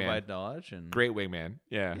Great wingman. provide knowledge and Great wingman.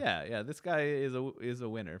 Yeah. Yeah. This guy is a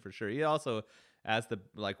winner for sure. He also has the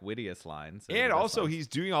like wittiest lines, And also, he's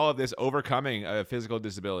doing all of this overcoming a physical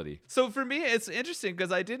disability. So for me, it's interesting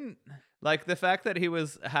because I didn't like the fact that he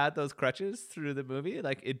had those crutches through the movie.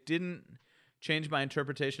 Like it didn't change my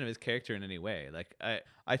interpretation of his character in any way. Like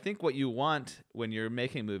I think what you want when you're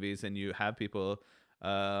making movies and you have people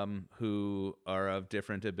who are of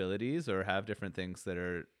different abilities or have different things that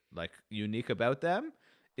are like unique about them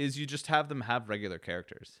is you just have them have regular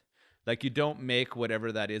characters. Like you don't make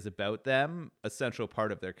whatever that is about them a central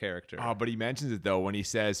part of their character. Oh, but he mentions it though when he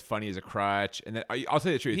says funny as a crutch. And then I'll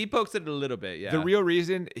tell you the truth. He pokes it a little bit, yeah. The real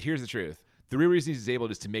reason, here's the truth. The real reason he's disabled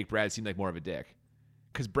is to make Brad seem like more of a dick.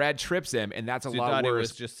 Because Brad trips him, and that's a So you lot thought worse. it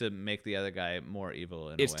was just to make the other guy more evil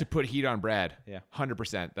in It's a way. to put heat on Brad. Yeah.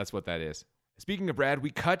 100%. That's what that is. Speaking of Brad,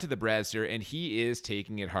 we cut to the Bradster, and he is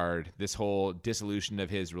taking it hard. This whole dissolution of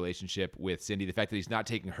his relationship with Cindy, the fact that he's not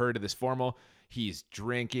taking her to this formal, he's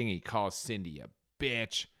drinking, he calls Cindy a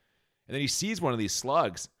bitch. And then he sees one of these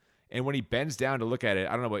slugs, and when he bends down to look at it,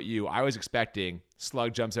 I don't know about you, I was expecting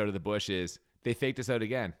slug jumps out of the bushes. They faked us out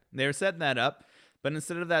again. They were setting that up, but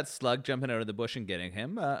instead of that slug jumping out of the bush and getting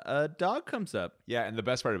him, a dog comes up. Yeah, and the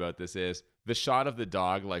best part about this is the shot of the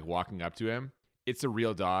dog like walking up to him it's a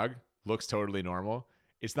real dog, looks totally normal.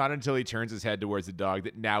 It's not until he turns his head towards the dog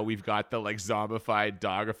that now we've got the like zombified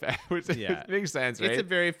dog effect, which makes sense, right? It's a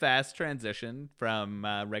very fast transition from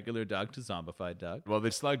regular dog to zombified dog. Well,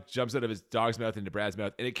 the slug jumps out of his dog's mouth into Brad's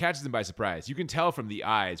mouth, and it catches him by surprise. You can tell from the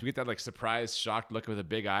eyes. We get that like surprised, shocked look with the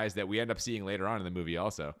big eyes that we end up seeing later on in the movie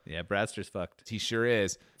also. Yeah, Bradster's fucked. He sure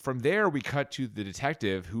is. From there, we cut to the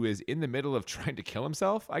detective who is in the middle of trying to kill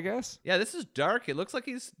himself, I guess. Yeah, this is dark. It looks like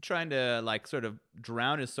he's trying to like sort of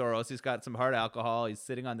drown his sorrows. He's got some hard alcohol. He's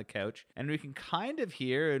sitting on the couch. And we can kind of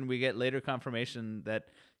hear, and we get later confirmation that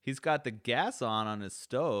he's got the gas on his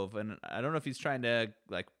stove. And I don't know if he's trying to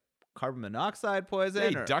like carbon monoxide poison.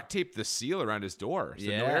 Yeah, he duct taped the seal around his door so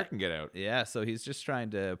no air can get out. Yeah, so he's just trying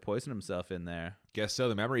to poison himself in there. Guess so.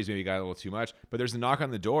 The memories maybe got a little too much. But there's a knock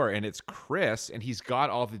on the door, and it's Chris, and he's got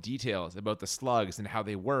all the details about the slugs and how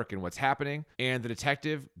they work and what's happening. And the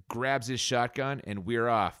detective grabs his shotgun, and we're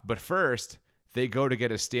off. But first, they go to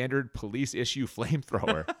get a standard police issue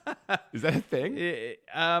flamethrower. Is that a thing?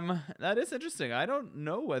 That is interesting. I don't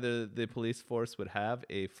know whether the police force would have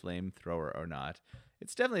a flamethrower or not.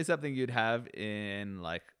 It's definitely something you'd have in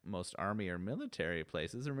like most army or military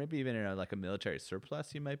places, or maybe even in like a military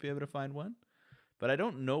surplus. You might be able to find one. But I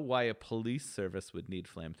don't know why a police service would need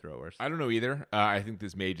flamethrowers. I don't know either. I think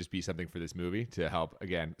this may just be something for this movie to help.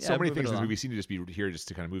 Again, so many things in this movie seem to just be here just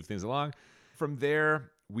to kind of move things along. From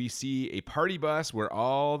there, we see a party bus where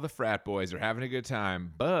all the frat boys are having a good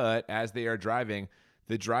time. But as they are driving,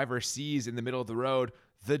 the driver sees in the middle of the road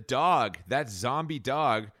the dog, that zombie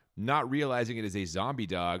dog, not realizing it is a zombie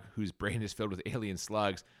dog whose brain is filled with alien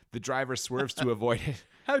slugs. The driver swerves to avoid it.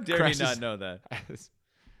 How dare he not know that?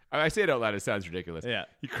 I say it out loud. It sounds ridiculous. Yeah.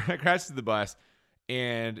 He crashes the bus,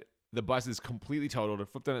 and the bus is completely totaled,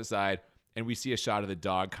 flipped on its side, and we see a shot of the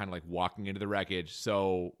dog kind of like walking into the wreckage.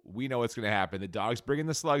 So we know what's going to happen. The dog's bringing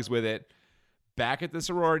the slugs with it. Back at the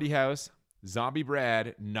sorority house, Zombie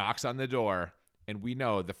Brad knocks on the door, and we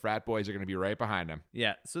know the frat boys are going to be right behind him.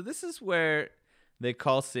 Yeah. So this is where they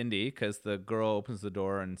call Cindy because the girl opens the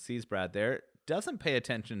door and sees Brad there. Doesn't pay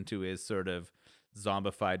attention to his sort of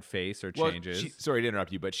zombified face or changes. Sorry to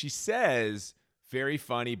interrupt you, but she says, very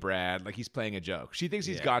funny, Brad, like he's playing a joke. She thinks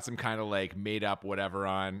he's got some kind of like made up whatever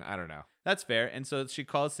on. I don't know. That's fair. And so she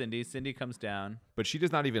calls Cindy. Cindy comes down. But she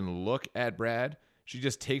does not even look at Brad. She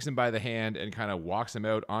just takes him by the hand and kind of walks him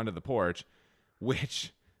out onto the porch,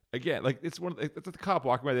 which, again, like it's the cop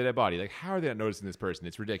walking by the dead body. Like, how are they not noticing this person?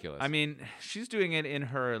 It's ridiculous. I mean, she's doing it in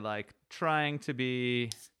her like trying to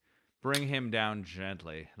bring him down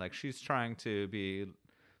gently. Like she's trying to be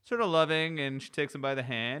sort of loving, and she takes him by the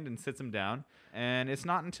hand and sits him down. And it's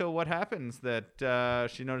not until what happens that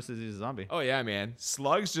she notices he's a zombie. Oh, yeah, man.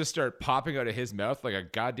 Slugs just start popping out of his mouth like a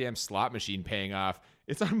goddamn slot machine paying off.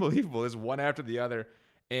 It's unbelievable. It's one after the other.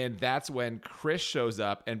 And that's when Chris shows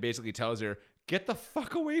up and basically tells her, get the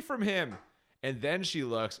fuck away from him. And then she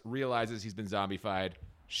looks, realizes he's been zombified.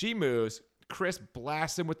 She moves. Chris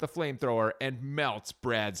blasts him with the flamethrower and melts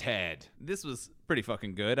Brad's head. This was pretty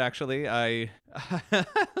fucking good, actually. I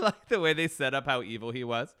like the way they set up how evil he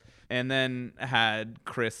was. And then had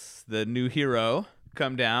Chris, the new hero,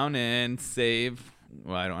 come down and save...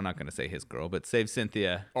 Well, I'm not going to say his girl, but save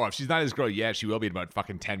Cynthia. Oh, if she's not his girl yet, she will be in about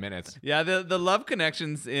fucking 10 minutes. Yeah, the love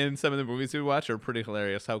connections in some of the movies we watch are pretty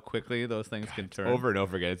hilarious. How quickly those things can turn. Over and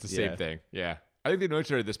over again. It's the same thing. Yeah. I think they've known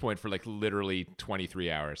each other at this point for like literally 23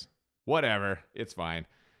 hours. Whatever. It's fine.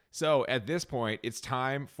 So at this point, it's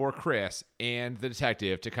time for Chris and the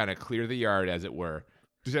detective to kind of clear the yard, as it were.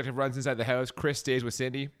 Detective runs inside the house. Chris stays with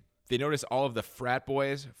Cindy. They notice all of the frat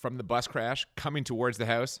boys from the bus crash coming towards the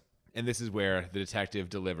house. And this is where the detective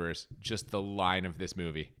delivers just the line of this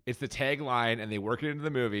movie. It's the tagline, and they work it into the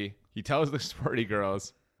movie. He tells the sorority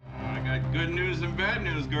girls, I got good news and bad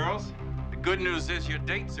news, girls. The good news is your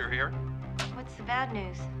dates are here. What's the bad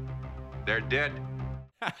news? They're dead.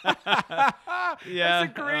 Yeah.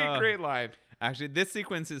 That's a great line. Actually, this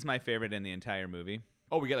sequence is my favorite in the entire movie.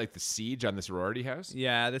 Oh, we get like the siege on the sorority house?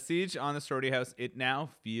 Yeah, the siege on the sorority house, it now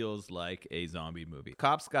feels like a zombie movie.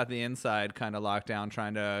 Cops got the inside kind of locked down,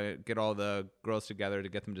 trying to get all the girls together to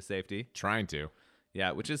get them to safety. Trying to.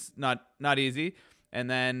 Yeah, which is not easy. And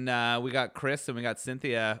then we got Chris and we got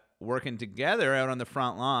Cynthia working together out on the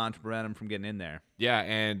front lawn to prevent him from getting in there. Yeah,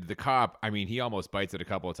 and the cop, I mean, he almost bites it a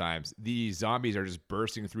couple of times. These zombies are just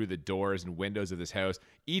bursting through the doors and windows of this house,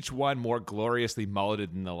 each one more gloriously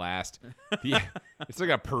mulleted than the last. It's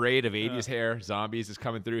like a parade of 80s hair zombies is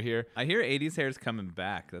coming through here. I hear 80s hair is coming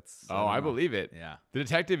back. I believe it. Yeah. The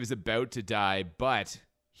detective is about to die, but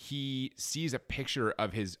he sees a picture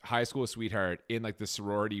of his high school sweetheart in like the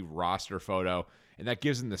sorority roster photo, and that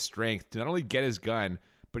gives him the strength to not only get his gun,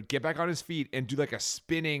 but get back on his feet and do like a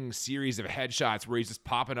spinning series of headshots where he's just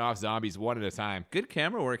popping off zombies one at a time. Good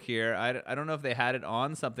camera work here. I don't know if they had it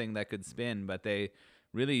on something that could spin, but they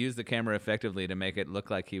really used the camera effectively to make it look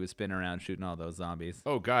like he was spinning around shooting all those zombies.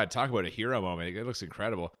 Oh, God, talk about a hero moment. It looks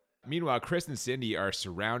incredible. Meanwhile, Chris and Cindy are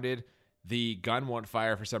surrounded. The gun won't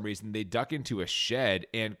fire for some reason. They duck into a shed,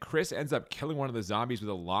 and Chris ends up killing one of the zombies with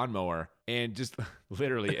a lawnmower. And just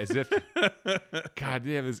literally, as if, God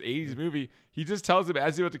damn, this 80s movie, he just tells him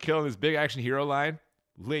as he's about to kill him this big action hero line.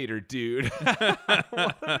 Later, dude.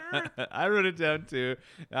 I wrote it down too.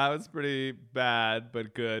 That was pretty bad,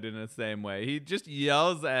 but good in the same way. He just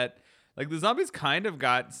yells at, like, the zombies kind of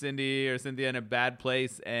got Cindy or Cynthia in a bad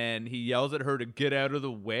place, and he yells at her to get out of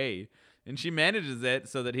the way. And she manages it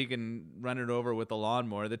so that he can run it over with the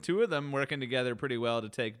lawnmower. The two of them working together pretty well to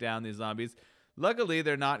take down these zombies. Luckily,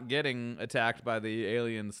 they're not getting attacked by the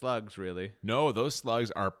alien slugs, really. No, those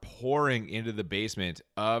slugs are pouring into the basement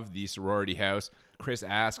of the sorority house. Chris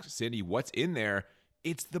asks Cindy, what's in there?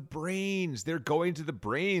 It's the brains. They're going to the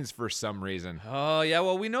brains for some reason. Oh, yeah.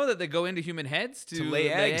 Well, we know that they go into human heads to lay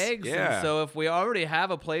eggs. Yeah. And so if we already have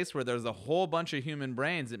a place where there's a whole bunch of human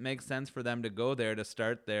brains, it makes sense for them to go there to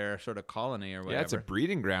start their sort of colony or whatever. Yeah, it's a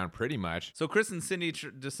breeding ground pretty much. So Chris and Cindy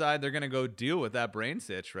decide they're going to go deal with that brain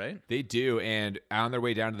sitch, right? They do. And on their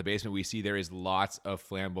way down to the basement, we see there is lots of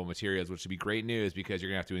flammable materials, which should be great news because you're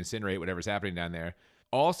going to have to incinerate whatever's happening down there.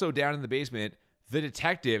 Also down in the basement, the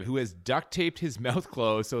detective who has duct taped his mouth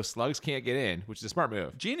closed so slugs can't get in, which is a smart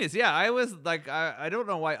move. Genius. Yeah, I was like, I don't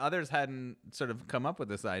know why others hadn't sort of come up with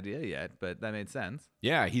this idea yet, but that made sense.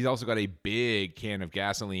 Yeah, he's also got a big can of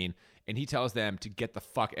gasoline, and he tells them to get the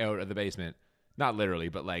fuck out of the basement. Not literally,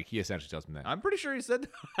 but like he essentially tells them that. I'm pretty sure he said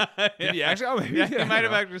that. Did he actually? Oh, maybe. Yeah, he might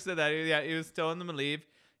have actually said that. Yeah, he was telling them to leave.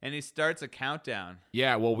 And he starts a countdown.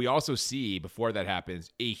 Yeah, well, we also see, before that happens,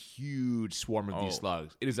 a huge swarm of these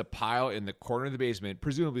slugs. It is a pile in the corner of the basement,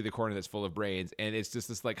 presumably the corner that's full of brains, and it's just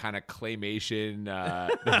this, like, kind of claymation,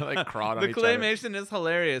 like, crawling on each other. The claymation is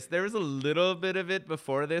hilarious. There was a little bit of it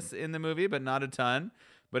before this in the movie, but not a ton.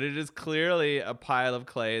 But it is clearly a pile of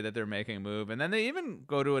clay that they're making move. And then they even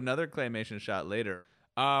go to another claymation shot later.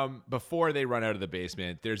 Before they run out of the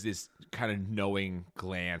basement, there's this kind of knowing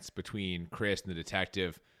glance between Chris and the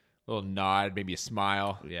detective. A little nod, maybe a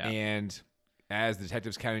smile. Yeah. And as the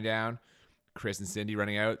detective's counting down, Chris and Cindy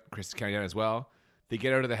running out, Chris is counting down as well. They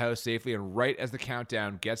get out of the house safely, and right as the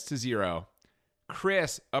countdown gets to 0,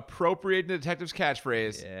 Chris, appropriating the detective's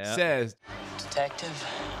catchphrase, says, Detective,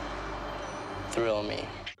 thrill me.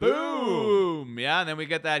 Boom! Yeah, and then we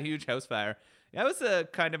get that huge house fire. That was a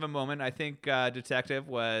kind of a moment. I think Detective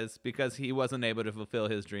was, because he wasn't able to fulfill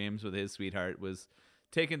his dreams with his sweetheart, was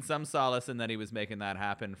taking some solace in that he was making that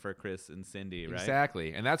happen for Chris and Cindy, right?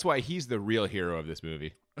 Exactly. And that's why he's the real hero of this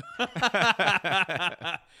movie.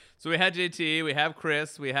 So we had JT, we have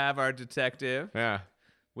Chris, we have our detective. Yeah.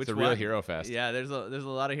 Which it's a real hero fest. Yeah, there's a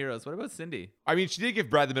lot of heroes. What about Cindy? I mean, she did give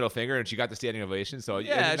Brad the middle finger, and she got the standing ovation. So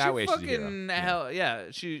yeah, in that way, fucking she's a hero. hell yeah.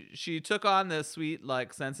 She took on the sweet,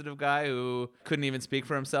 like, sensitive guy who couldn't even speak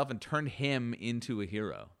for himself and turned him into a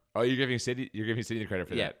hero. Oh, you're giving Cindy the credit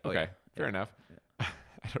for that. Okay, fair enough. Yeah.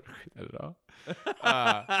 I don't agree with that at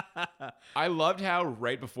all. I loved how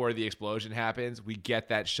right before the explosion happens, we get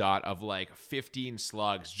that shot of like 15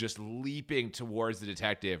 slugs just leaping towards the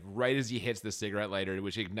detective right as he hits the cigarette lighter,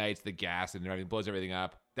 which ignites the gas and everything, blows everything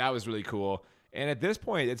up. That was really cool. And at this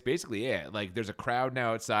point, that's basically it. Like, there's a crowd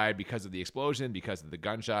now outside because of the explosion, because of the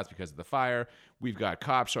gunshots, because of the fire. We've got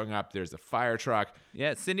cops showing up. There's a fire truck.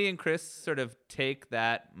 Yeah, Cindy and Chris sort of take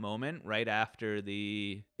that moment right after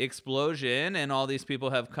the explosion, and all these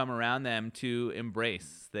people have come around them to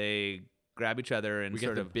embrace. They grab each other and we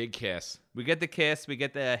sort get of the big kiss. We get the kiss. We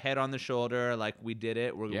get the head on the shoulder, like we did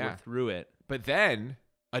it. We're through it. But then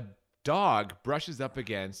dog brushes up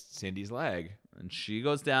against Cindy's leg. And she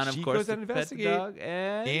goes down, of she course, goes down to investigate. Pet the dog,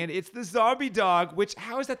 and it's the zombie dog, which,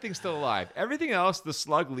 how is that thing still alive? Everything else, the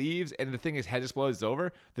slug leaves and the thing, his head explodes, it's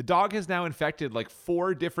over. The dog has now infected like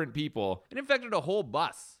 4 different people. It infected a whole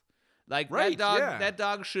bus. Like, right, that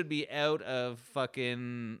dog should be out of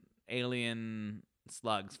fucking alien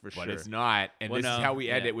slugs for sure. But it's not. And this is how we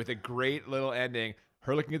end it, with a great little ending.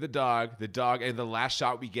 Her looking at the dog, and the last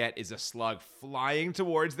shot we get is a slug flying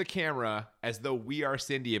towards the camera as though we are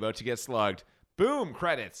Cindy about to get slugged. Boom,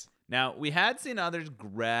 credits. Now, we had seen others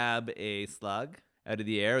grab a slug out of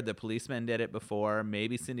the air. The policeman did it before.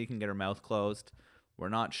 Maybe Cindy can get her mouth closed. We're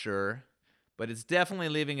not sure. But it's definitely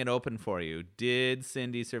leaving it open for you. Did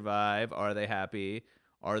Cindy survive? Are they happy?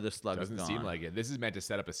 Are the slugs gone? Doesn't seem like it. This is meant to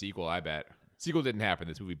set up a sequel, I bet. Sequel didn't happen.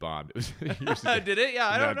 This movie bombed. It was Did it? Yeah,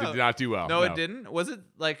 I don't know. It did not do well. No, it didn't. Was it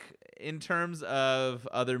like in terms of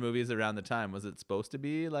other movies around the time? Was it supposed to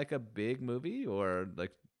be like a big movie or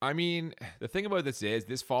like? I mean, the thing about this is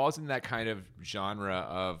this falls in that kind of genre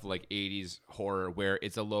of like 80s horror where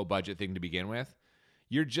it's a low budget thing to begin with.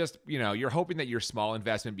 You're just, you're hoping that your small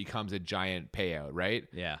investment becomes a giant payout, right?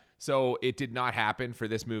 Yeah. So it did not happen for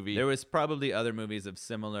this movie. There was probably other movies of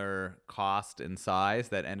similar cost and size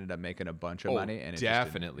that ended up making a bunch of money. And it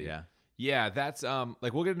definitely. Just didn't, yeah, that's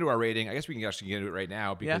like we'll get into our rating. I guess we can actually get into it right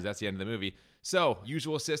now because that's the end of the movie. So,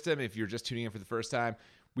 usual system, if you're just tuning in for the first time,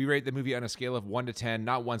 we rate the movie on a scale of 1 to 10,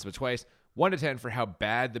 not once but twice. 1 to 10 for how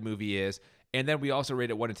bad the movie is. And then we also rate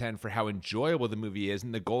it 1 to 10 for how enjoyable the movie is.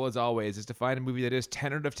 And the goal, as always, is to find a movie that is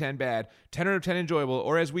 10 out of 10 bad, 10 out of 10 enjoyable,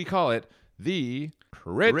 or as we call it, the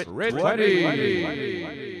Crit 20.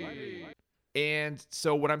 And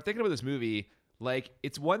so when I'm thinking about this movie, like,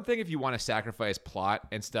 it's one thing if you want to sacrifice plot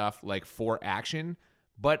and stuff, like, for action,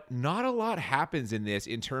 but not a lot happens in this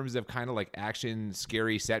in terms of kind of like action,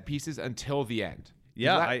 scary set pieces until the end.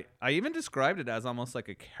 Yeah, I even described it as almost like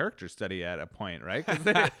a character study at a point, right? 'Cause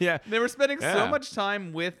they, Yeah. they were spending so much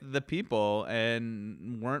time with the people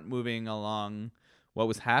and weren't moving along what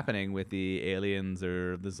was happening with the aliens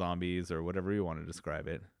or the zombies or whatever you want to describe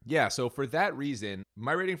it. Yeah, so for that reason,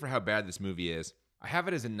 my rating for how bad this movie is, I have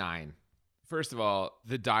it as a 9. First of all,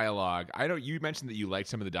 the dialogue. You mentioned that you liked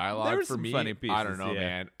some of the dialogue. There were for some me, funny pieces, I don't know, yeah.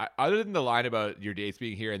 man. Other than the line about your dates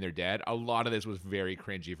being here and they're dead, a lot of this was very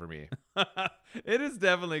cringy for me. It is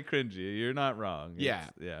definitely cringy. You're not wrong. Yeah.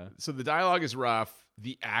 Yeah. So the dialogue is rough.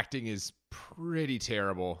 The acting is pretty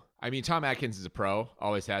terrible. I mean, Tom Atkins is a pro.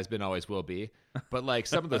 Always has been, always will be. But, like,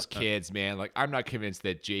 some of those kids, man, like, I'm not convinced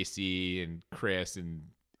that JC and Chris and,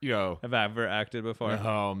 Have I ever acted before?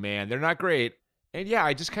 oh, man, they're not great. And yeah,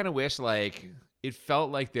 I just kind of wish, like, it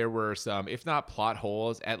felt like there were some, if not plot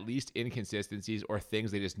holes, at least inconsistencies or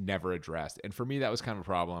things they just never addressed. And for me, that was kind of a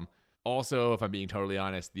problem. Also, if I'm being totally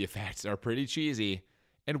honest, the effects are pretty cheesy.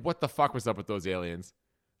 And what the fuck was up with those aliens?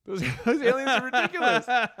 Those aliens are ridiculous.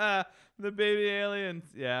 The baby aliens.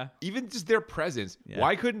 Yeah. Even just their presence. Yeah.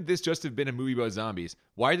 Why couldn't this just have been a movie about zombies?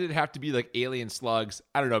 Why did it have to be like alien slugs?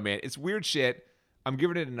 I don't know, man. It's weird shit. I'm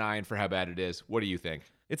giving it a 9 for how bad it is. What do you think?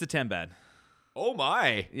 It's a 10 bad. Oh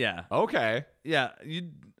my. Yeah. Okay. Yeah.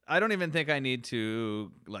 I don't even think I need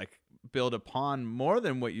to like build upon more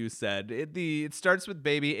than what you said. It starts with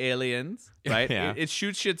baby aliens, right? Yeah. It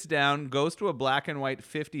shoots shits down, goes to a black and white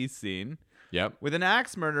 50s scene Yep. with an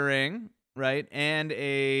axe murdering, right? And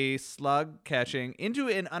a slug catching into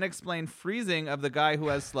an unexplained freezing of the guy who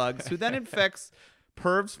has slugs, who then infects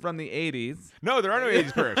pervs from the 80s. No, there are no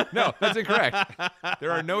 80s pervs. No, that's incorrect.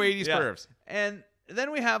 There are no 80s pervs. And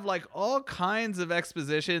then we have like all kinds of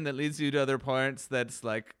exposition that leads you to other points that's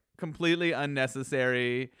like completely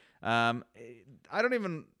unnecessary. I don't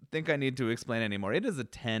even think I need to explain anymore. It is a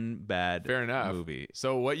 10 bad Fair enough. movie.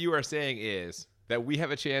 So what you are saying is that we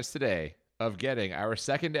have a chance today of getting our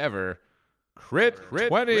second ever Crit 20.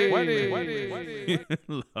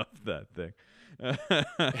 Love that thing.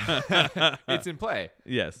 It's in play.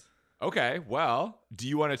 Yes. Okay, well, do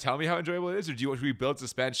you want to tell me how enjoyable it is, or should we build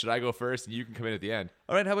suspense? Should I go first and you can come in at the end?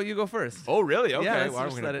 All right. How about you go first? Oh, really? Okay. Yeah, let's Well,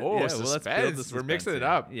 just I'm let gonna, it- yeah, suspense. well, let's build the We're mixing suspense it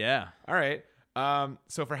up. here. Yeah. All right.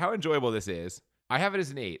 So for how enjoyable this is, I have it as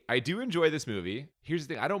an 8. I do enjoy this movie. Here's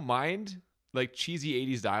the thing. I don't mind, like, cheesy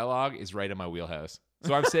 80s dialogue is right in my wheelhouse.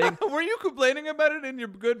 So I'm saying... Were you complaining about it in your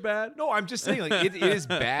good bad? No, I'm just saying, like, it is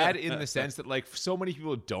bad in the sense that, like, so many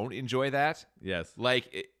people don't enjoy that. Yes.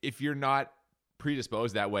 Like, if you're not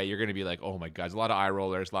predisposed that way, you're going to be like, oh my God, there's a lot of eye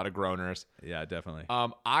rollers, a lot of groaners. Yeah, definitely.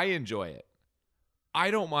 I enjoy it. I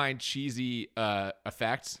don't mind cheesy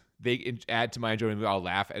effects. They add to my enjoyment. I'll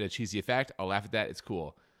laugh at a cheesy effect. I'll laugh at that. It's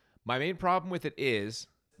cool. My main problem with it is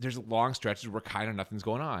there's long stretches where kind of nothing's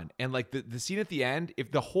going on. And like the scene at the end,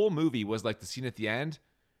 if the whole movie was like the scene at the end,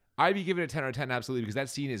 I'd be giving it a 10 out of 10 absolutely, because that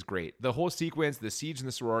scene is great. The whole sequence, the siege in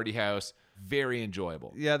the sorority house, very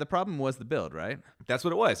enjoyable. Yeah, the problem was the build, right? That's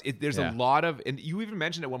what it was. There's Yeah. a lot of, and you even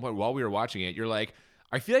mentioned at one point while we were watching it, you're like,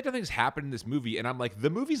 I feel like nothing's happened in this movie. And I'm like, the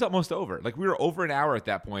movie's almost over. Like, we were over an hour at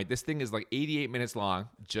that point. This thing is like 88 minutes long.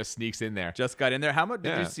 Just sneaks in there. Just got in there. How much did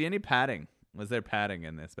Yeah. you see any padding? Was there padding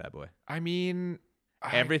in this bad boy? I mean,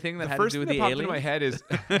 Everything that the had to first do with thing the that popped into my head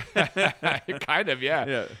is kind of, yeah.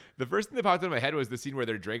 Yeah. The first thing that popped into my head was the scene where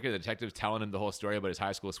they're drinking. The detective's telling him the whole story about his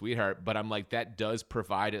high school sweetheart. But I'm like, that does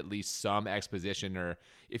provide at least some exposition. Or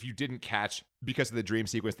if you didn't catch because of the dream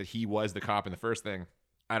sequence that he was the cop in the first thing,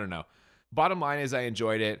 I don't know. Bottom line is, I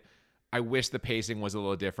enjoyed it. I wish the pacing was a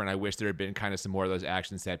little different. I wish there had been kind of some more of those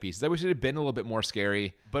action set pieces. I wish it had been a little bit more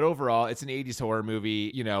scary. But overall, it's an 80s horror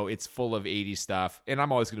movie. You know, it's full of 80s stuff. And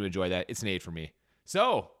I'm always going to enjoy that. It's an 8 for me.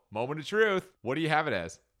 So, moment of truth. What do you have it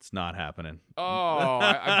as? It's not happening. Oh,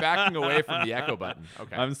 I'm backing away from the echo button.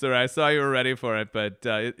 Okay. I'm sorry. I saw you were ready for it, but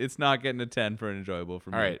it's not getting a 10 for enjoyable for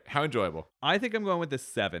me. All right. How enjoyable? I think I'm going with a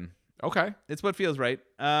 7. Okay. It's what feels right.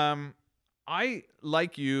 I,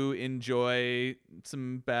 like you, enjoy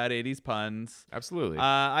some bad 80s puns. Absolutely.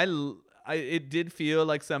 It did feel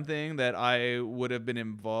like something that I would have been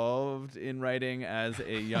involved in writing as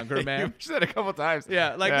a younger man. You said it a couple times.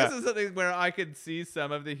 Yeah, this is something where I could see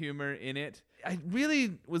some of the humor in it. I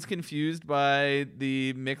really was confused by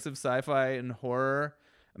the mix of sci-fi and horror.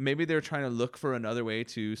 Maybe they're trying to look for another way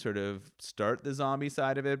to sort of start the zombie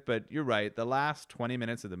side of it, but you're right. The last 20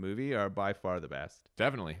 minutes of the movie are by far the best.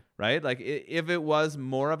 Definitely. Right? Like, if it was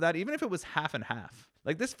more of that, even if it was half and half.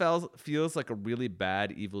 Like, this feels like a really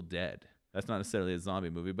bad Evil Dead. That's not necessarily a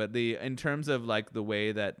zombie movie, but in terms of like the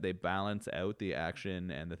way that they balance out the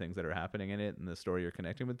action and the things that are happening in it and the story you're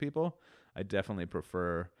connecting with people, I definitely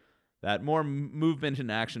prefer that more movement and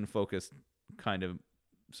action focused kind of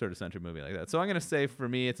sort of centered movie like that. So I'm going to say for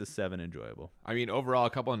me, it's a 7 enjoyable. I mean, overall, a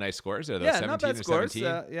couple of nice scores there, though. Yeah, 17 not bad or scores.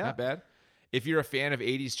 17. Yeah. Not bad. If you're a fan of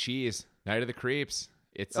 80s cheese, Night of the Creeps,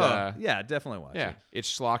 it's yeah, definitely watch it. It's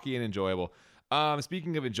schlocky and enjoyable.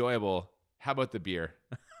 Speaking of enjoyable, how about the beer?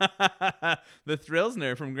 The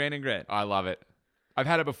Thrillsner from Grain and Grit. I love it. I've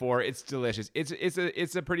had it before. It's delicious.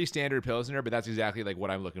 It's a pretty standard Pilsner, but that's exactly like what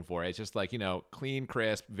I'm looking for. It's just like, clean,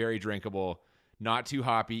 crisp, very drinkable, not too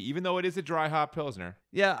hoppy, even though it is a dry hop Pilsner.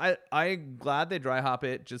 Yeah, I'm glad they dry hop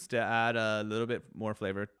it just to add a little bit more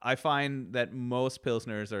flavor. I find that most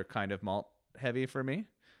Pilsners are kind of malt heavy for me.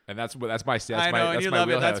 And that's my stance. I know, and you love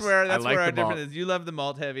it. That's where our difference is. You love the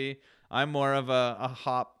malt heavy. I'm more of a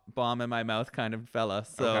hop bomb in my mouth kind of fella.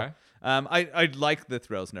 So okay. I like the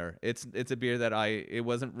Thrillsner. It's a beer that it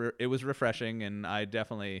was refreshing, and I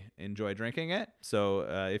definitely enjoy drinking it. So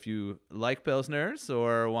if you like Pilsners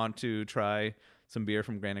or want to try some beer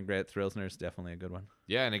from Grain and Grit, Thrillsner is definitely a good one.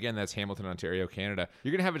 Yeah, and again, that's Hamilton, Ontario, Canada.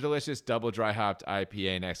 You're going to have a delicious double dry hopped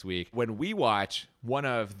IPA next week when we watch one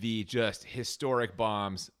of the just historic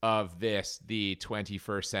bombs of the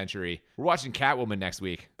 21st century. We're watching Catwoman next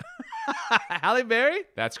week. Halle Berry?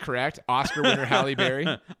 That's correct. Oscar winner Halle Berry.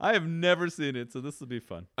 I have never seen it, so this will be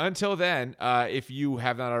fun. Until then, if you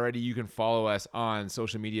have not already, you can follow us on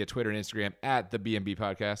social media, Twitter and Instagram at the BNB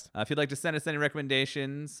Podcast. If you'd like to send us any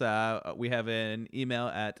recommendations, we have an email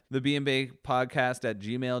at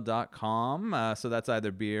thebnbpodcast@gmail.com. So that's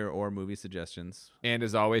either beer or movie suggestions. And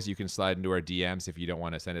as always, you can slide into our DMs if you don't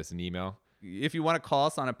want to send us an email. If you want to call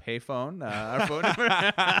us on a payphone, our phone number.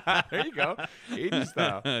 There you go. 80s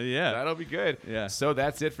style. Yeah. That'll be good. Yeah. So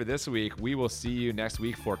that's it for this week. We will see you next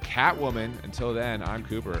week for Catwoman. Until then, I'm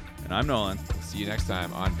Cooper. And I'm Nolan. See you next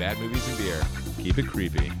time on Bad Movies and Beer. Keep it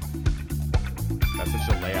creepy. That's such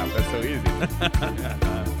a layup. That's so easy.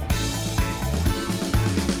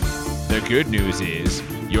 The good news is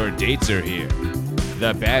your dates are here.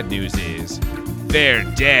 The bad news is they're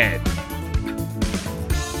dead.